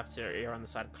 That's why I have to err on the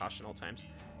side of caution all times.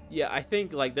 Yeah, I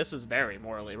think, like, this is very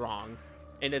morally wrong.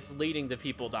 And it's leading to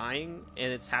people dying,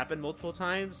 and it's happened multiple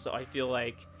times, so I feel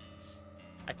like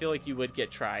you would get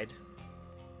tried.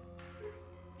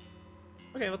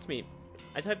 Okay, let's meet.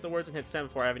 I typed the words and hit send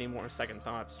before I have any more second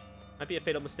thoughts. Might be a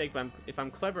fatal mistake, but if I'm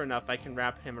clever enough, I can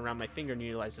wrap him around my finger and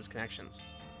utilize his connections.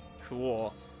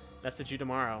 Cool. Message you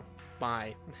tomorrow.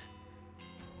 Bye.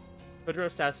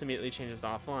 Pedro's status immediately changes to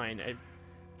offline. I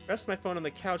rest my phone on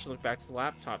the couch and look back to the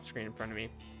laptop screen in front of me.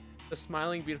 The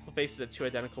smiling, beautiful faces of 2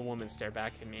 identical women stare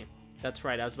back at me. That's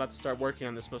right, I was about to start working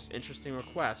on this most interesting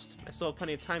request. I still have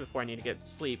plenty of time before I need to get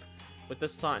sleep. With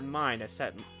this thought in mind, I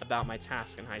set about my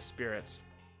task in high spirits.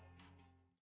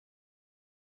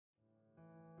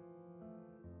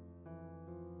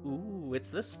 Ooh, it's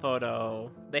this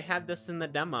photo. They had this in the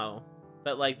demo,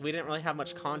 but like we didn't really have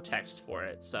much context for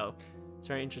it, so it's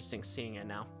very interesting seeing it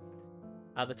now.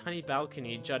 The tiny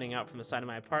balcony jutting out from the side of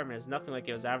my apartment is nothing like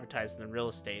it was advertised in the real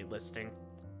estate listing.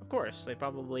 Of course, they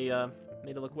probably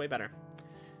made it look way better.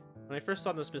 When I first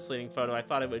saw this misleading photo, I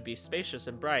thought it would be spacious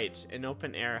and bright, an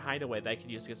open-air hideaway that I could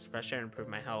use to get some fresh air and improve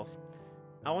my health.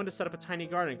 I wanted to set up a tiny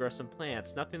garden and grow some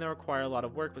plants, nothing that required a lot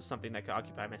of work, but something that could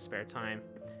occupy my spare time.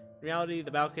 In reality, the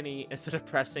balcony is a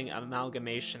depressing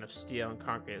amalgamation of steel and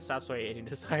concrete. It stops radiating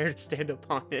desire to stand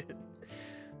upon it.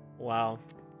 Wow.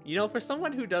 You know, for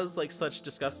someone who does, like, such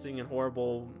disgusting and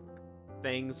horrible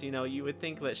things, you know, you would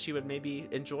think that she would maybe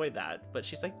enjoy that. But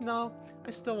she's like, no, I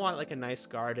still want, like, a nice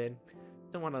garden.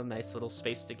 I want a nice little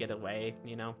space to get away,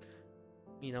 you know?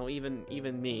 You know, even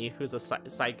me, who's a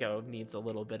psycho, needs a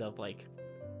little bit of, like,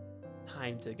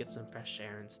 time to get some fresh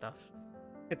air and stuff.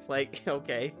 It's like,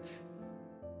 okay.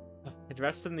 It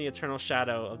rests in the eternal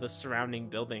shadow of the surrounding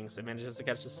buildings. It manages to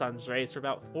catch the sun's rays for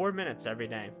about 4 minutes every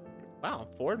day. Wow,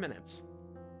 4 minutes.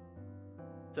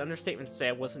 It's an understatement to say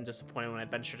I wasn't disappointed when I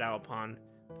ventured out upon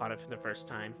it for the first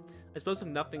time. I suppose if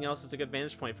nothing else, it's a good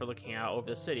vantage point for looking out over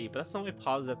the city, but that's the only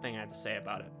positive thing I have to say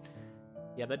about it.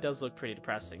 Yeah, that does look pretty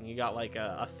depressing. You got like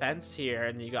a fence here,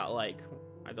 and you got like,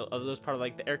 are those part of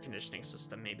like the air conditioning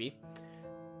system maybe?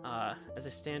 As I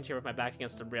stand here with my back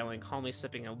against the railing, calmly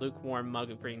sipping a lukewarm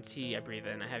mug of green tea, I breathe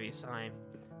in a heavy sigh.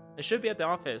 I should be at the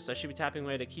office. I should be tapping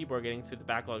away at a keyboard, getting through the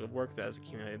backlog of work that has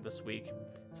accumulated this week.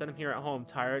 Instead, I'm here at home,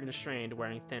 tired and strained,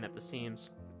 wearing thin at the seams.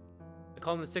 I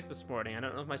called in sick this morning. I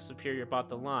don't know if my superior bought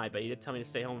the lie, but he did tell me to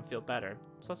stay home and feel better.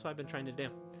 So that's what I've been trying to do.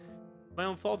 It's my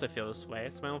own fault I feel this way.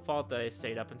 It's my own fault that I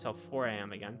stayed up until 4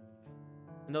 a.m. again.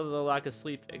 I know that the lack of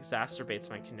sleep exacerbates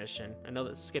my condition. I know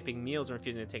that skipping meals and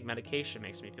refusing to take medication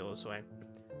makes me feel this way.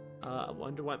 I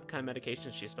wonder what kind of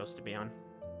medication she's supposed to be on.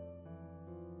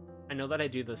 I know that I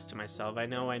do this to myself. I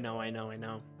know.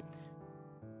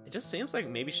 It just seems like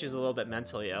maybe she's a little bit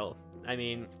mentally ill. I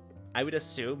mean, I would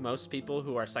assume most people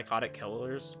who are psychotic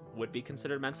killers would be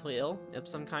considered mentally ill of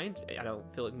some kind. I don't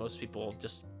feel like most people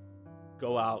just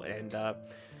go out and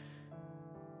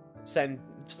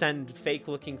send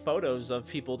fake-looking photos of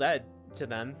people dead to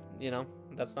them. You know,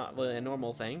 that's not really a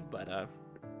normal thing, but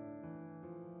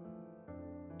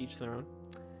each their own.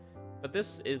 But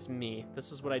this is me.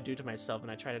 This is what I do to myself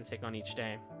and I try to take on each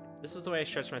day. This is the way I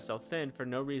stretch myself thin for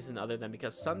no reason other than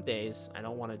because some days I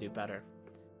don't want to do better.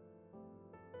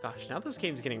 Gosh, now this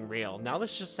game's getting real. Now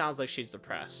this just sounds like she's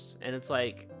depressed. And it's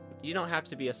like, you don't have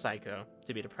to be a psycho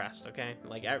to be depressed, okay?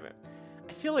 Like, I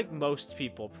feel like most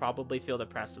people probably feel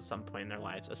depressed at some point in their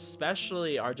lives,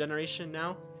 especially our generation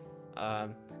now.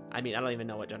 I mean, I don't even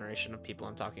know what generation of people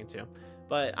I'm talking to.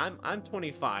 But I'm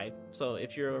 25, so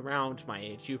if you're around my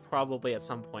age, you've probably at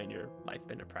some point in your life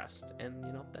been depressed. And,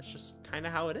 you know, that's just kind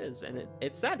of how it is. And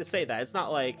it's sad to say that. It's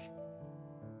not like,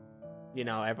 you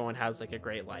know, everyone has like a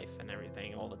great life and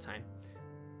everything all the time.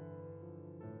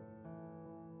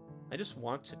 I just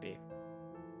want to be.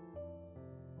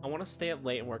 I want to stay up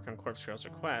late and work on Corpse Girl's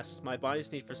requests. My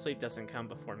body's need for sleep doesn't come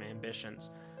before my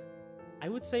ambitions. I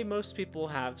would say most people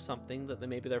have something that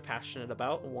maybe they're passionate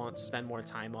about and want to spend more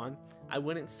time on. I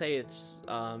wouldn't say it's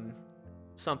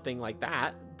something like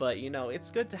that, but you know,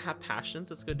 it's good to have passions.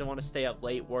 It's good to want to stay up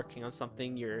late working on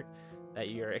something that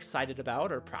you're excited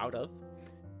about or proud of.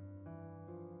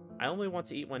 I only want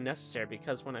to eat when necessary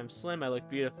because when I'm slim, I look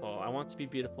beautiful. I want to be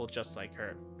beautiful just like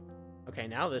her. Okay,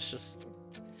 now this just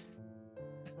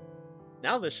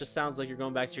sounds like you're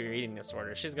going back to your eating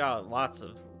disorder. She's got lots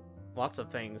of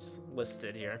things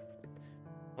listed here.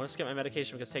 I want to skip my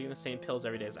medication because taking the same pills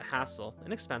every day is a hassle,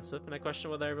 inexpensive, and I question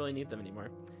whether I really need them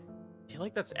anymore. I feel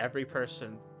like that's every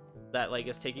person that like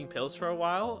is taking pills for a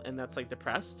while and that's like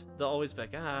depressed. They'll always be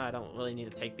like, I don't really need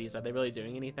to take these. Are they really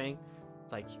doing anything?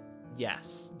 It's like,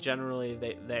 yes, generally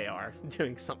they are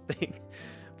doing something,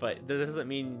 but that doesn't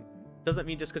mean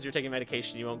just because you're taking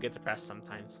medication you won't get depressed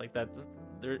sometimes. Like that,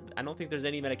 I don't think there's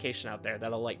any medication out there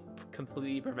that'll like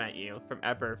completely prevent you from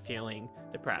ever feeling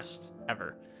depressed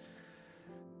ever.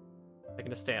 I'm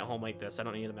gonna stay at home like this. I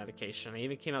don't need the medication. I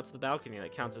even came out to the balcony.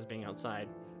 That counts as being outside.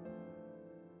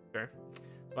 Sure.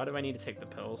 Why do I need to take the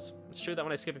pills? It's true that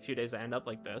when I skip a few days, I end up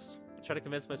like this. I try to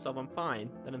convince myself I'm fine,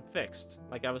 that I'm fixed,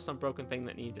 like I was some broken thing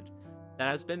that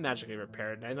has been magically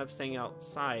repaired, and I end up staying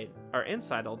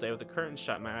inside all day with the curtains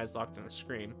shut and my eyes locked on the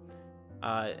screen.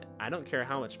 I don't care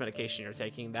how much medication you're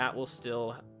taking, that will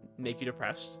still make you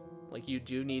depressed. Like, you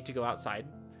do need to go outside.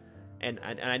 And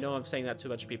I know I'm saying that to a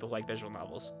bunch of people who like visual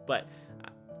novels, but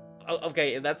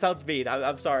okay, that sounds mean.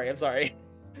 I'm sorry.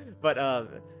 But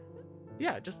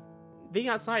yeah, just being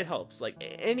outside helps. Like,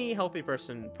 any healthy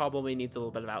person probably needs a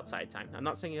little bit of outside time. I'm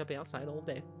not saying you'll be outside all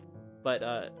day,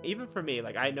 but even for me,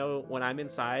 like, I know when I'm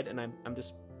inside and I'm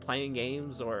just playing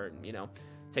games or, you know,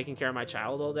 taking care of my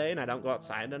child all day and I don't go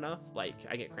outside enough, like,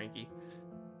 I get cranky.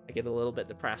 I get a little bit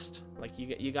depressed. Like,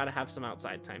 you gotta have some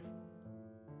outside time.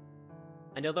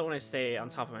 I know that when I stay on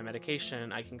top of my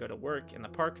medication, I can go to work, in the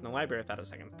park, in the library without a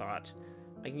second thought.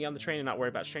 I can get on the train and not worry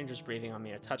about strangers breathing on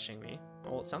me or touching me.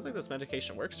 Well, it sounds like this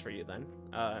medication works for you then.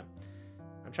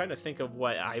 I'm trying to think of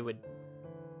what I would...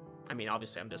 I mean,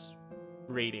 obviously I'm just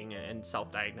reading and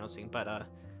self-diagnosing, but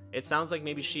it sounds like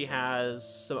maybe she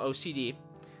has some OCD,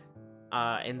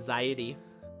 anxiety,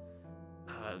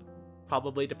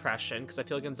 probably depression, because I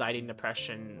feel like anxiety and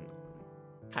depression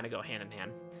kind of go hand in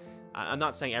hand. I'm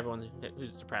not saying everyone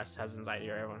who's depressed has anxiety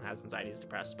or everyone has anxiety is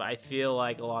depressed, but I feel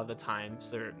like a lot of the times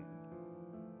they're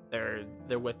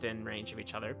within range of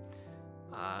each other,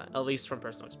 at least from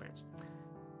personal experience.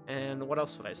 And what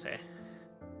else would I say?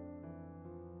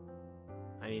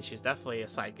 I mean, she's definitely a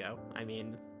psycho. I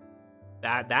mean,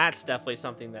 that's definitely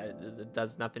something that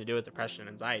does nothing to do with depression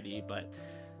and anxiety, but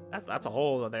that's a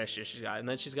whole other issue she's got. And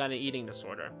then she's got an eating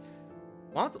disorder.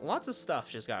 Lots of stuff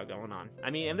she's got going on. I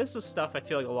mean, and this is stuff I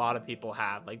feel like a lot of people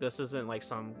have. Like, this isn't like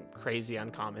some crazy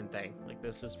uncommon thing. Like,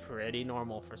 this is pretty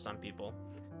normal for some people.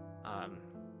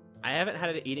 I haven't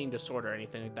had an eating disorder or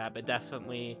anything like that, but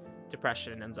definitely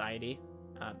depression and anxiety.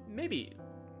 Maybe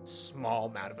small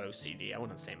amount of OCD. I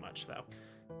wouldn't say much though.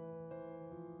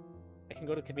 I can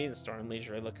go to a convenience store and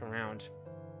leisurely look around.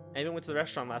 I even went to the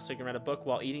restaurant last week and read a book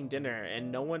while eating dinner,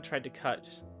 and no one tried to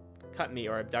cut me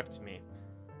or abduct me.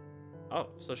 Oh,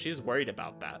 so she's worried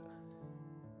about that.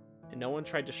 And no one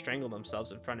tried to strangle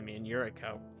themselves in front of me in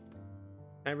Noriko.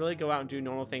 I really go out and do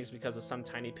normal things because of some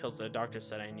tiny pills that a doctor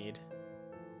said I need.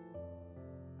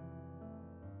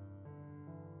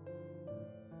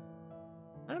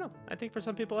 I don't know. I think for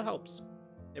some people it helps.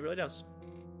 It really does.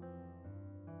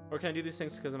 Or can I do these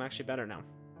things because I'm actually better now?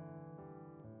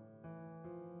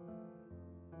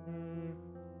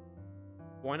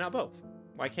 Why not both?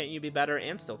 Why can't you be better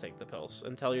and still take the pills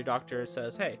until your doctor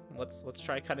says, hey, let's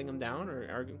try cutting them down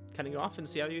or cutting you off and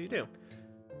see how you do?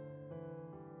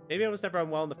 Maybe I was never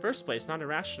unwell in the first place, not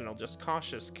irrational, just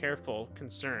cautious, careful,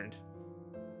 concerned.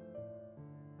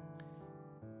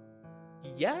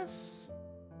 Yes,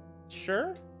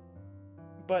 sure.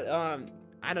 But,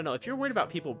 I don't know, if you're worried about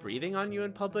people breathing on you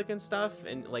in public and stuff,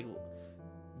 and, like,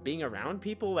 being around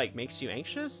people, like, makes you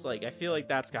anxious, like, I feel like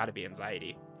that's gotta be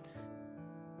anxiety.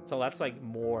 So that's, like,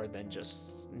 more than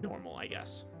just normal, I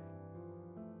guess.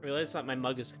 I realize that my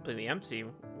mug is completely empty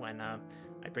when,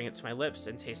 I bring it to my lips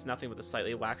and taste nothing but the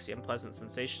slightly waxy, unpleasant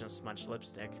sensation of smudged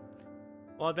lipstick.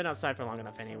 Well, I've been outside for long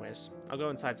enough anyways. I'll go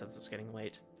inside since it's getting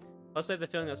late. Plus, I have the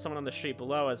feeling that someone on the street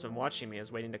below has been watching me,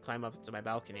 is waiting to climb up into my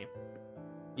balcony.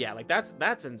 Yeah, like,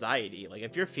 that's anxiety. Like,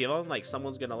 if you're feeling like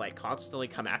someone's gonna, like, constantly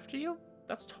come after you,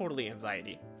 that's totally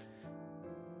anxiety.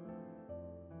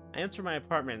 I enter my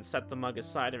apartment and set the mug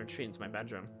aside and retreat into my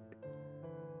bedroom.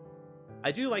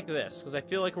 I do like this, because I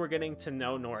feel like we're getting to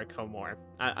know Noriko more.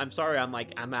 I'm sorry,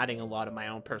 I'm adding a lot of my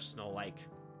own personal, like,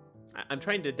 I'm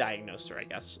trying to diagnose her, I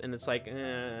guess, and it's like,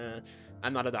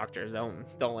 I'm not a doctor,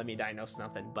 don't let me diagnose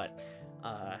nothing, but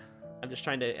I'm just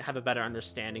trying to have a better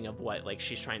understanding of what like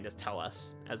she's trying to tell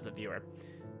us as the viewer.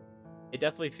 It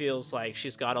definitely feels like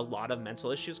she's got a lot of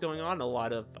mental issues going on, a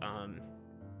lot of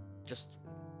just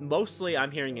mostly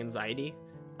I'm hearing anxiety,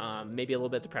 maybe a little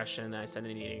bit depression, and I said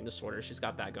an eating disorder. She's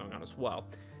got that going on as well.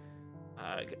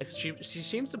 She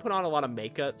seems to put on a lot of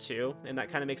makeup too, and that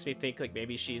kind of makes me think like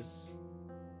maybe she's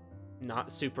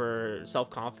not super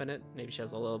self-confident. Maybe she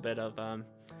has a little bit of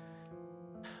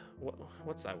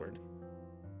what's that word?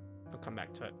 I'll come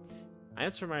back to it. I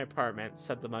answered my apartment,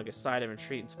 set the mug aside, and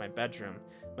retreat into my bedroom.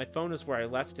 My phone is where I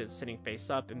left it, sitting face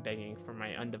up and begging for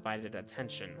my undivided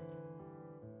attention.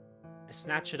 I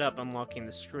snatch it up, unlocking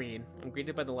the screen. I'm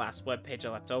greeted by the last webpage I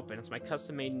left open. It's my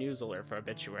custom-made news alert for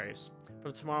obituaries.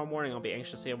 From tomorrow morning, I'll be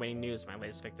anxiously awaiting news of my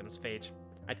latest victim's fate.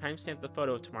 I timestamped the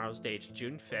photo of tomorrow's date,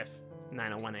 June 5th,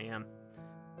 9:01 a.m.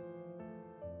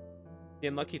 The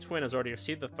unlucky twin has already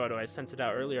received the photo. I sent it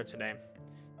out earlier today.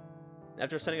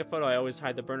 After sending a photo, I always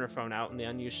hide the burner phone out in the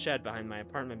unused shed behind my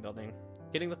apartment building.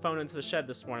 Getting the phone into the shed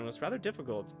this morning was rather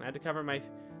difficult. I had to cover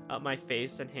my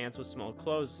face and hands with small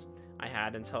clothes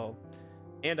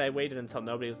I waited until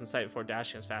nobody was in sight before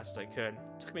dashing as fast as I could.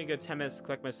 It took me a good 10 minutes to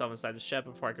collect myself inside the shed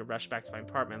before I could rush back to my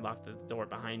apartment and lock the door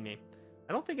behind me.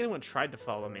 I don't think anyone tried to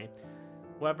follow me.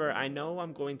 However, I know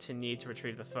I'm going to need to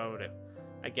retrieve the photo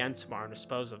again tomorrow and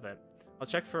dispose of it. I'll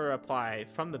check for a reply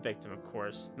from the victim, of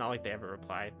course, not like they ever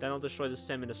reply. Then I'll destroy the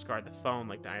sim and discard the phone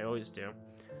like I always do.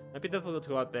 It might be difficult to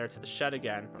go out there to the shed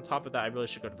again. On top of that, I really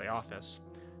should go to the office.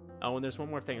 Oh, and there's one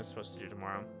more thing I'm supposed to do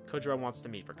tomorrow. Koji wants to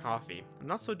meet for coffee. I'm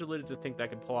not so deluded to think that I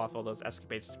can pull off all those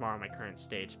escapades tomorrow in my current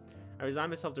state. I resign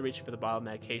myself to reaching for the bottle of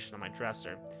medication on my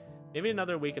dresser. Maybe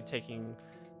another week of taking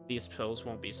these pills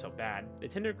won't be so bad. They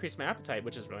tend to increase my appetite,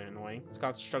 which is really annoying. It's a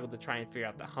constant struggle to try and figure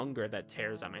out the hunger that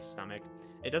tears at my stomach.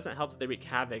 It doesn't help that they wreak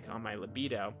havoc on my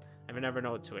libido. I never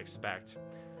know what to expect.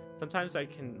 Sometimes I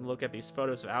can look at these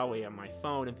photos of Aoi on my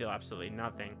phone and feel absolutely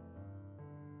nothing.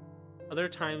 Other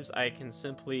times I can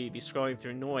simply be scrolling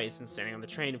through noise and standing on the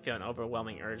train and feel an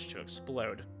overwhelming urge to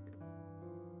explode.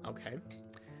 Okay,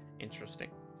 interesting.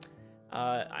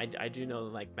 I do know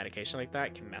like medication like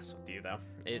that can mess with you though.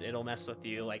 It'll mess with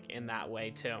you like in that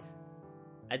way too.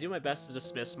 I do my best to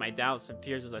dismiss my doubts and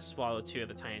fears as I swallow 2 of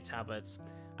the tiny tablets.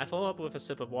 I follow up with a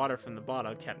sip of water from the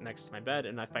bottle kept next to my bed,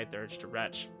 and I fight the urge to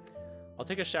retch. I'll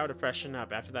take a shower to freshen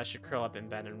up. After that, I should curl up in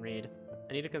bed and read.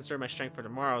 I need to conserve my strength for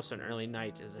tomorrow, so an early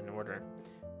night is in order.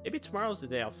 Maybe tomorrow's the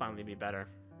day I'll finally be better.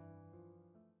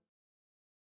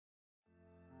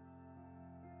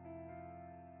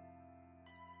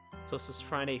 So this is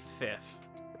Friday 5th.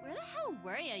 Where the hell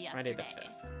were you yesterday? Friday the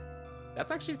 5th.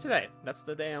 That's actually today. That's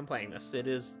the day I'm playing this. It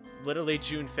is literally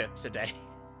June 5th today.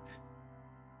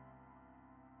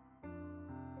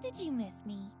 Did you miss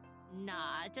me?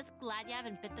 Nah, just glad you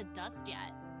haven't bit the dust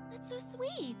yet. That's so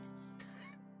sweet.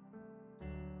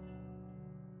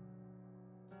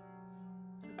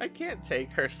 I can't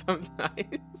take her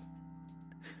sometimes.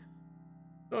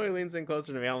 Tomoe leans in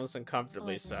closer to me, almost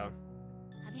uncomfortably so.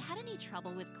 Have you had any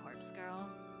trouble with Corpse Girl?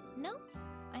 Nope.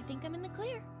 I think I'm in the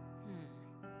clear.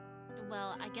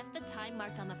 Well, I guess the time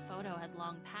marked on the photo has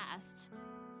long passed.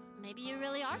 Maybe you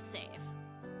really are safe.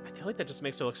 I feel like that just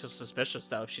makes her look so suspicious,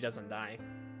 though, if she doesn't die.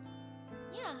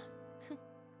 Yeah.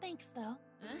 Thanks, though.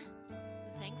 Huh?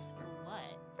 Thanks for what?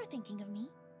 For thinking of me.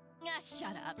 Ah,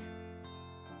 shut up.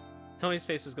 Tony's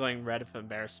face is going red with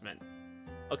embarrassment.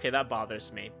 Okay, that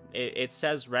bothers me. It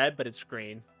says red, but it's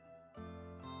green.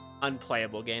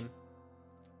 Unplayable game.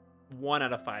 1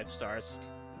 out of 5 stars.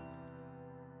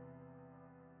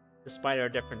 Despite our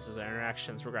differences in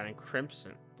interactions regarding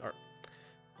Crimson, or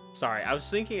sorry, I was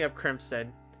thinking of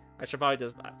Crimson. I should probably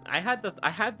just. I had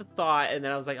the thought, and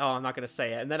then I was like, oh, I'm not gonna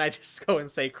say it, and then I just go and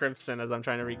say Crimson as I'm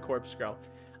trying to read Corpse Girl.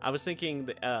 I was thinking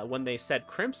when they said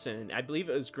Crimson, I believe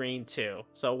it was green too,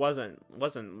 so it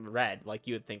wasn't red like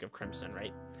you would think of Crimson,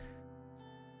 right?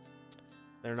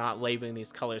 They're not labeling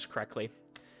these colors correctly.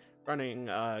 Running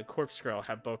Corpse Girl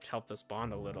have both helped us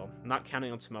bond a little. I'm not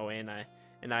counting on Tomoe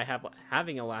and I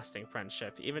having a lasting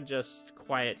friendship. Even just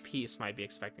quiet peace might be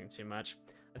expecting too much.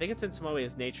 I think it's in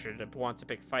Tomoe's nature to want to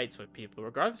pick fights with people,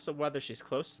 regardless of whether she's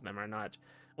close to them or not.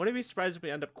 I wouldn't be surprised if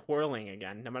we end up quarreling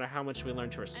again, no matter how much we learn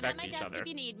to respect each other. I'm at my desk if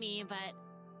you need me, but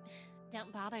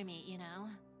don't bother me, you know?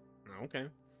 Okay.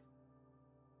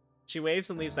 She waves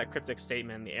and leaves that cryptic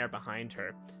statement in the air behind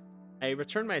her. I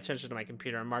return my attention to my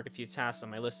computer and mark a few tasks on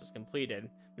my list as completed.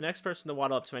 The next person to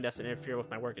waddle up to my desk and interfere with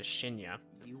my work is Shinya.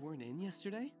 You weren't in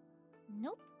yesterday?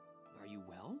 Nope. Are you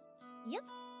well? Yep.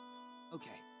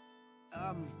 Okay.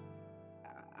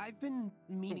 I've been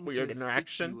meaning Weird to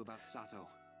interaction. speak to you about Sato.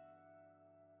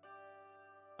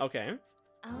 Okay.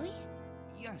 Aoi?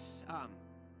 Yes,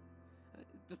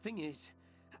 the thing is,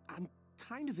 I'm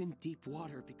kind of in deep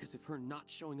water because of her not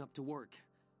showing up to work.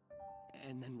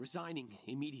 And then resigning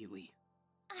immediately.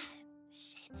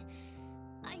 Shit.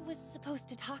 I was supposed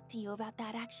to talk to you about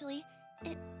that, actually.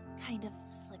 It kind of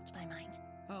slipped my mind.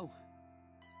 Oh,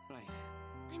 right.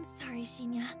 I'm sorry,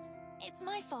 Shinya. It's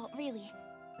my fault, really.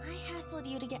 I hassled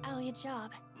you to get Aoi a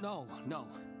job. No.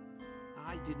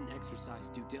 I didn't exercise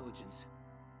due diligence.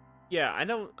 Yeah,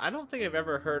 I don't think I've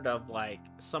ever heard of like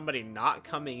somebody not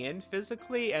coming in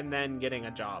physically and then getting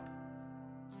a job.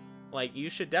 Like, you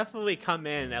should definitely come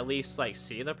in and at least like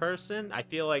see the person. I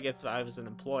feel like if I was an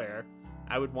employer,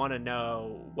 I would want to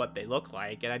know what they look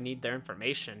like, and I need their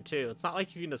information too. It's not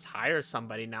like you can just hire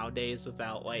somebody nowadays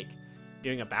without like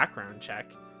doing a background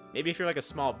check. Maybe if you're like a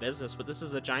small business, but this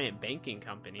is a giant banking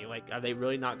company. Like, are they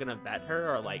really not gonna vet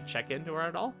her or like check into her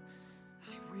at all?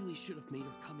 I really should have made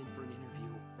her come in for an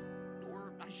interview.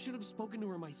 Or I should have spoken to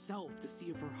her myself to see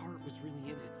if her heart was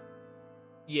really in it.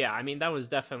 Yeah, I mean, that was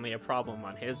definitely a problem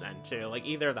on his end too. Like,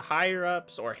 either the higher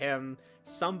ups or him,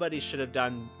 somebody should have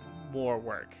done more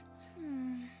work.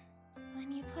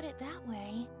 When you put it that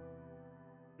way...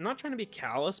 I'm not trying to be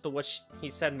callous, but what he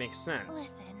said makes sense.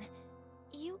 Listen,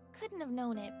 you couldn't have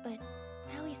known it, but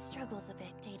Aoi struggles a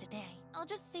bit day to day. I'll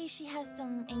just say she has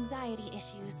some anxiety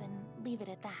issues and leave it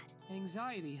at that.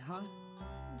 Anxiety, huh?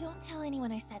 Don't tell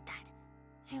anyone I said that.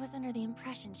 I was under the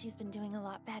impression she's been doing a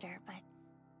lot better, but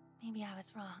maybe I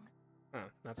was wrong. Huh,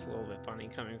 that's a little bit funny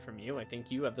coming from you. I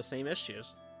think you have the same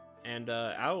issues. And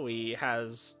Aoi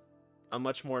has a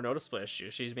much more noticeable issue.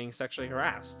 She's being sexually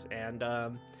harassed and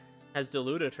has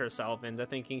deluded herself into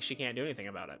thinking she can't do anything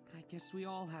about it. I guess we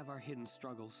all have our hidden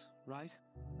struggles, right?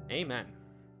 Amen.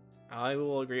 I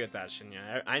will agree with that,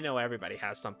 Shinya. I know everybody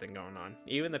has something going on.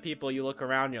 Even the people you look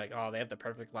around, you're like, oh, they have the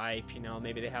perfect life. You know,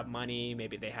 maybe they have money.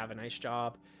 Maybe they have a nice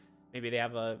job. Maybe they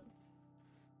have a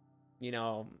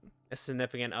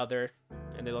significant other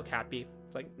and they look happy.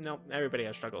 It's like, no, everybody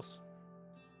has struggles.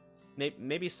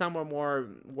 Maybe some are more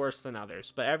worse than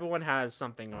others, but everyone has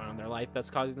something going on in their life that's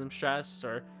causing them stress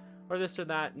or this or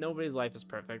that. Nobody's life is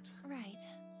perfect. Right.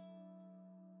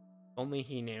 Only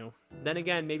he knew. Then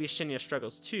again, maybe Shinya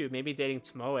struggles too. Maybe dating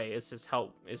Tomoe is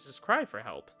his cry for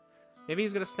help. Maybe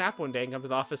he's gonna snap one day and come to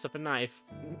the office with a knife.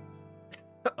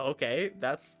 Okay,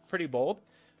 that's pretty bold.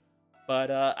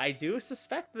 But I do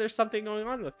suspect that there's something going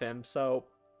on with him, so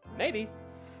maybe.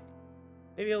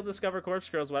 Maybe he'll discover Corpse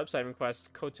Girl's website and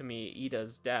request Kotomi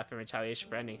Ida's death in retaliation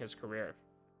for ending his career.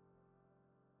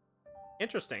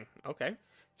 Interesting. Okay.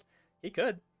 He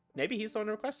could. Maybe he's the one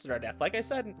who requested our death. Like I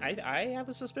said, I have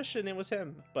a suspicion it was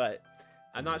him, but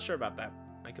I'm not sure about that.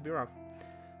 I could be wrong.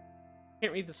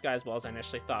 Can't read this guy as well as I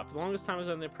initially thought. For the longest time I was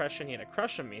under the impression he had a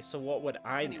crush on me, so what would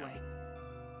I know? Anyway,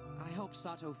 I hope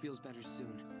Sato feels better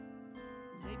soon.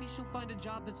 Maybe she'll find a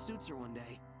job that suits her one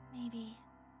day. Maybe.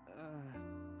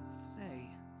 Say,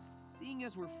 seeing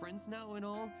as we're friends now and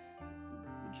all,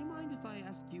 would you mind if I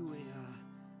ask you a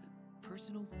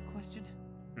personal question?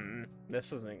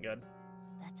 This isn't good.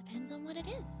 That depends on what it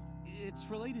is. It's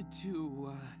related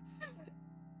to,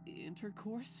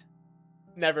 intercourse?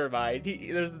 Never mind.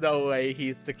 There's no way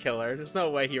he's the killer. There's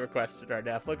no way he requested our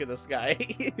death. Look at this guy.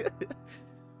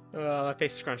 My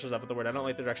face scrunches up at the word. I don't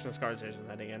like the direction the scars is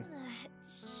heading in.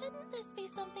 Shouldn't this be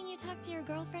something you talk to your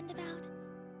girlfriend about?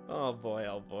 Oh boy,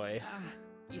 oh boy.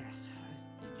 Yes,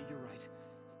 you're right.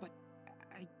 But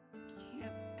I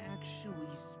can't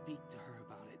actually speak to her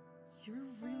about it. You're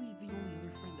really the only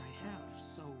other friend I have,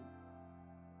 so...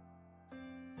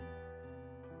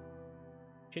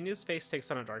 Shinya's face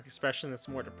takes on a dark expression that's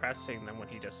more depressing than what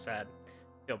he just said. I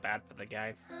feel bad for the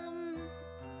guy.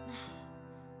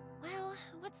 Well,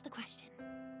 what's the question?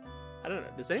 I don't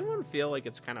know. Does anyone feel like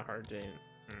it's kind of hard to...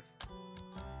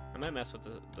 I might mess with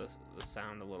the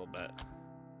sound a little bit.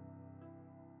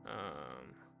 Is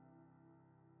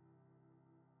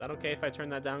that okay if I turn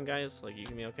that down, guys? Like, you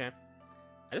can be okay?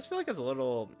 I just feel like it's a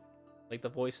little... Like, the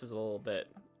voice is a little bit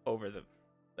over the...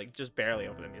 Like, just barely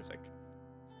over the music.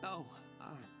 Oh,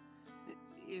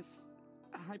 if,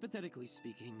 hypothetically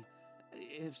speaking,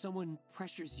 if someone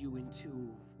pressures you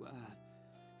into,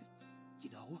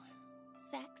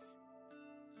 Sex?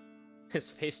 His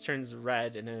face turns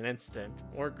red in an instant.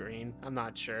 Or green. I'm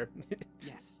not sure.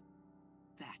 Yes.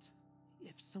 That.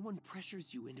 If someone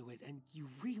pressures you into it and you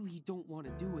really don't want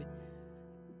to do it,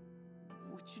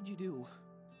 what should you do?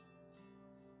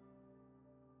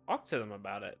 Talk to them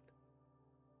about it.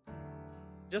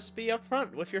 Just be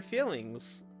upfront with your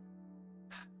feelings.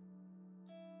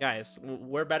 Guys,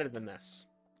 we're better than this.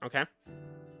 Okay?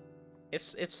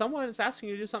 if someone is asking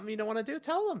you to do something you don't want to do,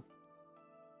 tell them.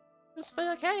 Just be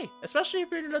like, hey, especially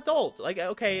if you're an adult. Like,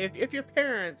 okay, if your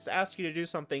parents ask you to do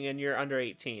something and you're under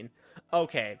 18,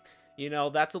 okay, you know,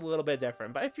 that's a little bit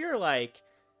different. But if you're like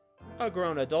a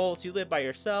grown adult, you live by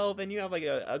yourself, and you have like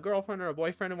a girlfriend or a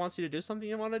boyfriend who wants you to do something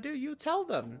you want to do, you tell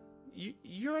them.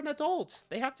 You're an adult.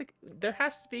 There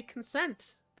has to be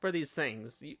consent for these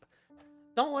things.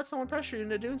 Don't let someone pressure you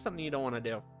into doing something you don't want to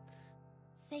do.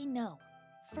 Say no,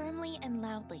 firmly and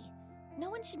loudly. No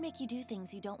one should make you do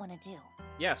things you don't want to do.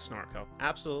 Yes, Noriko.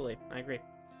 Absolutely. I agree.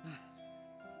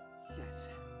 Yes.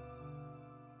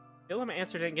 Illima's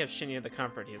answer didn't give Shinya the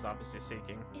comfort he is obviously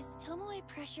seeking. Is Tomoe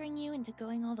pressuring you into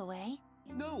going all the way?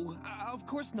 No, of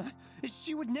course not.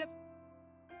 She would never.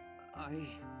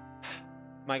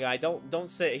 My guy, don't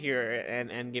sit here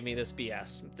and give me this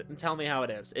BS. Tell me how it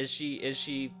is. Is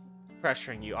she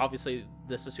pressuring you? Obviously,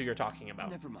 this is who you're talking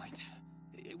about. Never mind.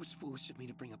 It was foolish of me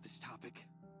to bring up this topic.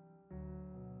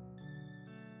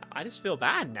 I just feel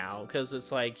bad now, because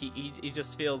it's like he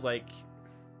just feels like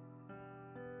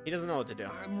he doesn't know what to do.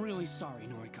 I'm really sorry,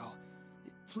 Noriko.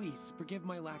 Please, forgive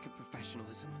my lack of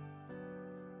professionalism.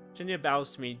 Shinya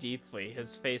bows to me deeply,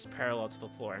 his face parallel to the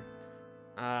floor.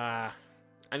 I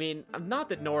mean, not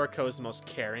that Noriko is the most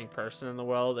caring person in the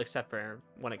world, except for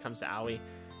when it comes to Aoi,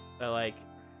 but like,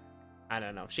 I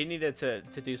don't know. She needed to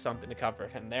do something to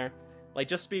comfort him there. Like,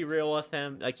 just be real with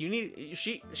him. Like,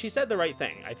 she said the right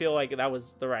thing. I feel like that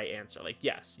was the right answer. Like,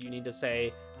 yes, you need to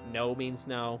say no means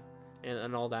no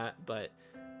and all that, but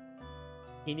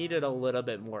he needed a little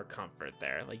bit more comfort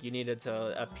there. Like, you needed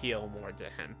to appeal more to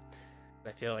him.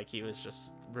 I feel like he was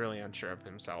just really unsure of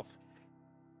himself.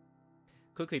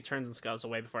 Quickly turns and scuttles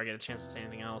away before I get a chance to say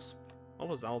anything else. What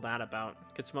was all that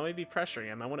about? Could Tomoe be pressuring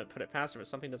him? I wouldn't put it past her, but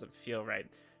something doesn't feel right.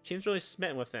 She seems really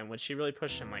smitten with him. Would she really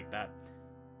push him like that?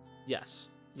 Yes.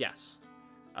 Yes.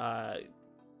 I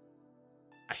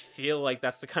feel like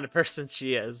that's the kind of person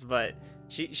she is, but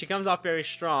she comes off very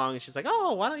strong, and she's like,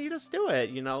 oh, why don't you just do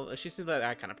it? You know, she seems like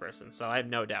that kind of person, so I have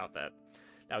no doubt that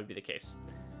that would be the case.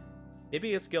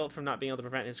 Maybe it's guilt from not being able to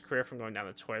prevent his career from going down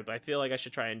the toilet, but I feel like I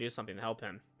should try and do something to help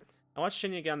him. I watch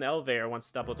Shinya get on the elevator once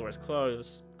the double doors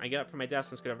close. I get up from my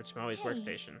desk and scoot over to Tomoe's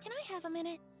workstation. Can I have a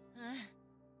minute?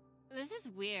 This is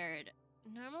weird.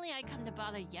 Normally I come to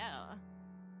bother you.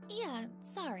 Yeah,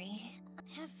 sorry.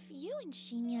 Have you and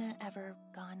Shinya ever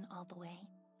gone all the way?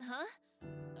 Huh?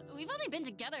 We've only been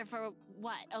together for,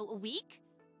 what, a week?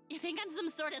 You think I'm some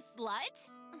sort of slut?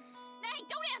 Hey,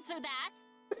 don't answer that!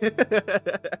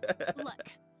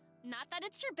 Look, not that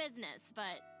it's your business,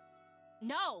 but...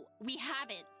 No, we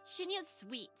haven't. Shinya's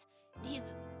sweet.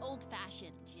 He's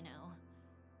old-fashioned, you know.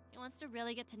 He wants to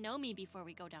really get to know me before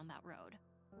we go down that road.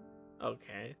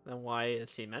 Okay, then why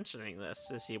is he mentioning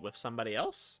this? Is he with somebody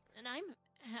else? And I'm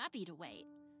happy to wait.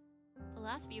 The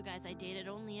last few guys I dated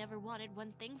only ever wanted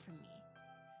one thing from me.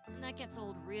 And that gets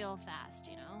old real fast,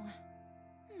 you know?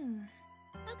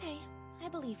 Okay, I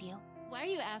believe you. Why are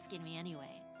you asking me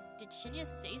anyway? Did Shinya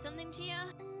say something to you?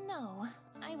 No,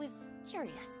 I was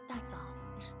curious, that's all.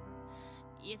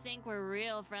 You think we're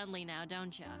real friendly now,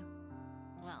 don't ya?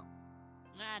 Well,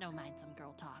 I don't mind some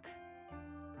girl talk.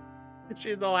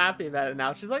 She's all happy about it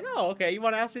now. She's like, oh, okay, you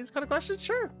want to ask me these kind of questions?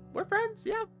 Sure, we're friends,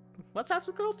 yeah. Let's have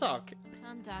some girl talk.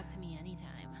 Come talk to me anytime.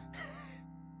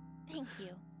 Thank you,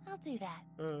 I'll do that.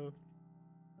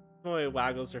 Tomoe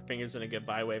waggles her fingers in a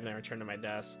goodbye wave and I return to my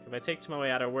desk. If I take Tomoe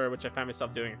at her word, which I find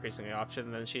myself doing increasingly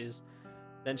often, then she's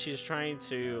not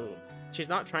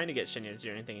trying to get Shinya to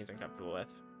do anything he's uncomfortable with.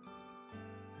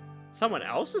 Someone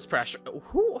else's pressure?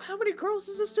 How many girls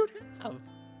does this dude have?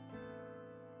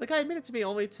 The guy admitted to me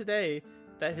only today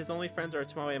that his only friends are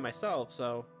Tomoe and myself,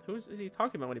 so who is he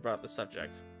talking about when he brought up the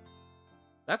subject?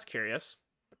 That's curious.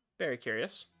 Very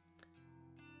curious.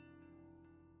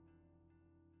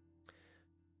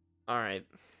 Alright.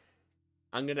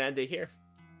 I'm gonna end it here.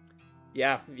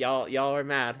 Yeah, y'all are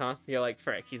mad, huh? You're like,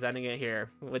 frick, he's ending it here.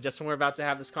 Just when we're about to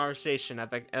have this conversation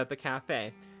at the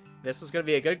cafe. This is gonna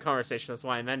be a good conversation, that's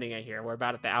why I'm ending it here. We're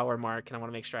about at the hour mark, and I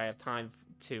want to make sure I have time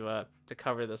to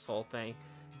cover this whole thing.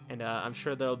 And I'm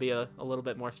sure there'll be a little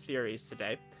bit more theories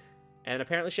today. And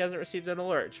apparently she hasn't received an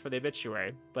alert for the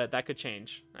obituary, but that could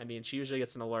change. I mean, she usually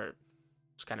gets an alert,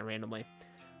 just kind of randomly.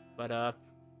 But,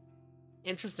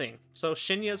 interesting. So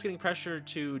Shinya is getting pressured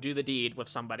to do the deed with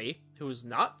somebody who's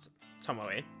not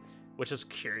Tomoe, which is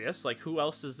curious. Like, who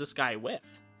else is this guy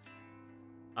with?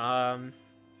 My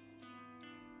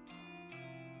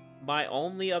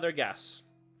only other guess,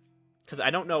 because I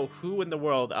don't know who in the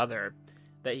world other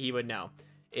that he would know,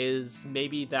 is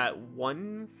maybe that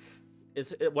one...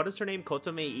 What is her name?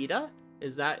 Kotome Ida?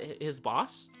 Is that his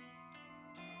boss?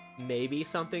 maybe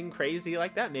something crazy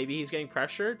like that. Maybe he's getting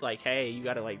pressured, like, hey, you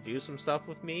gotta like do some stuff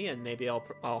with me, and maybe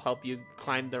I'll help you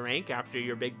climb the rank after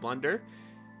your big blunder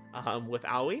with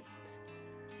Aoi.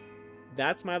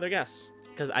 That's my other guess,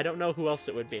 because I don't know who else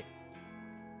it would be,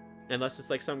 unless it's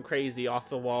like some crazy off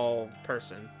the wall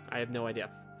person. I have no idea.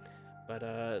 But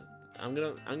I'm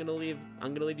gonna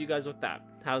leave you guys with that.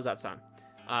 How does that sound?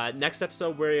 Next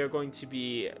episode, we are going to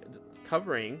be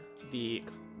covering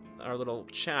our little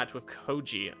chat with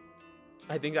Koji.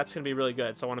 I think that's gonna be really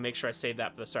good, so I want to make sure I save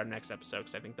that for the start of next episode,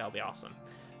 because I think that'll be awesome.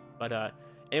 But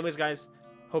anyways, guys,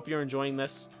 hope you're enjoying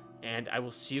this, and I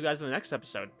will see you guys in the next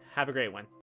episode. Have a great one.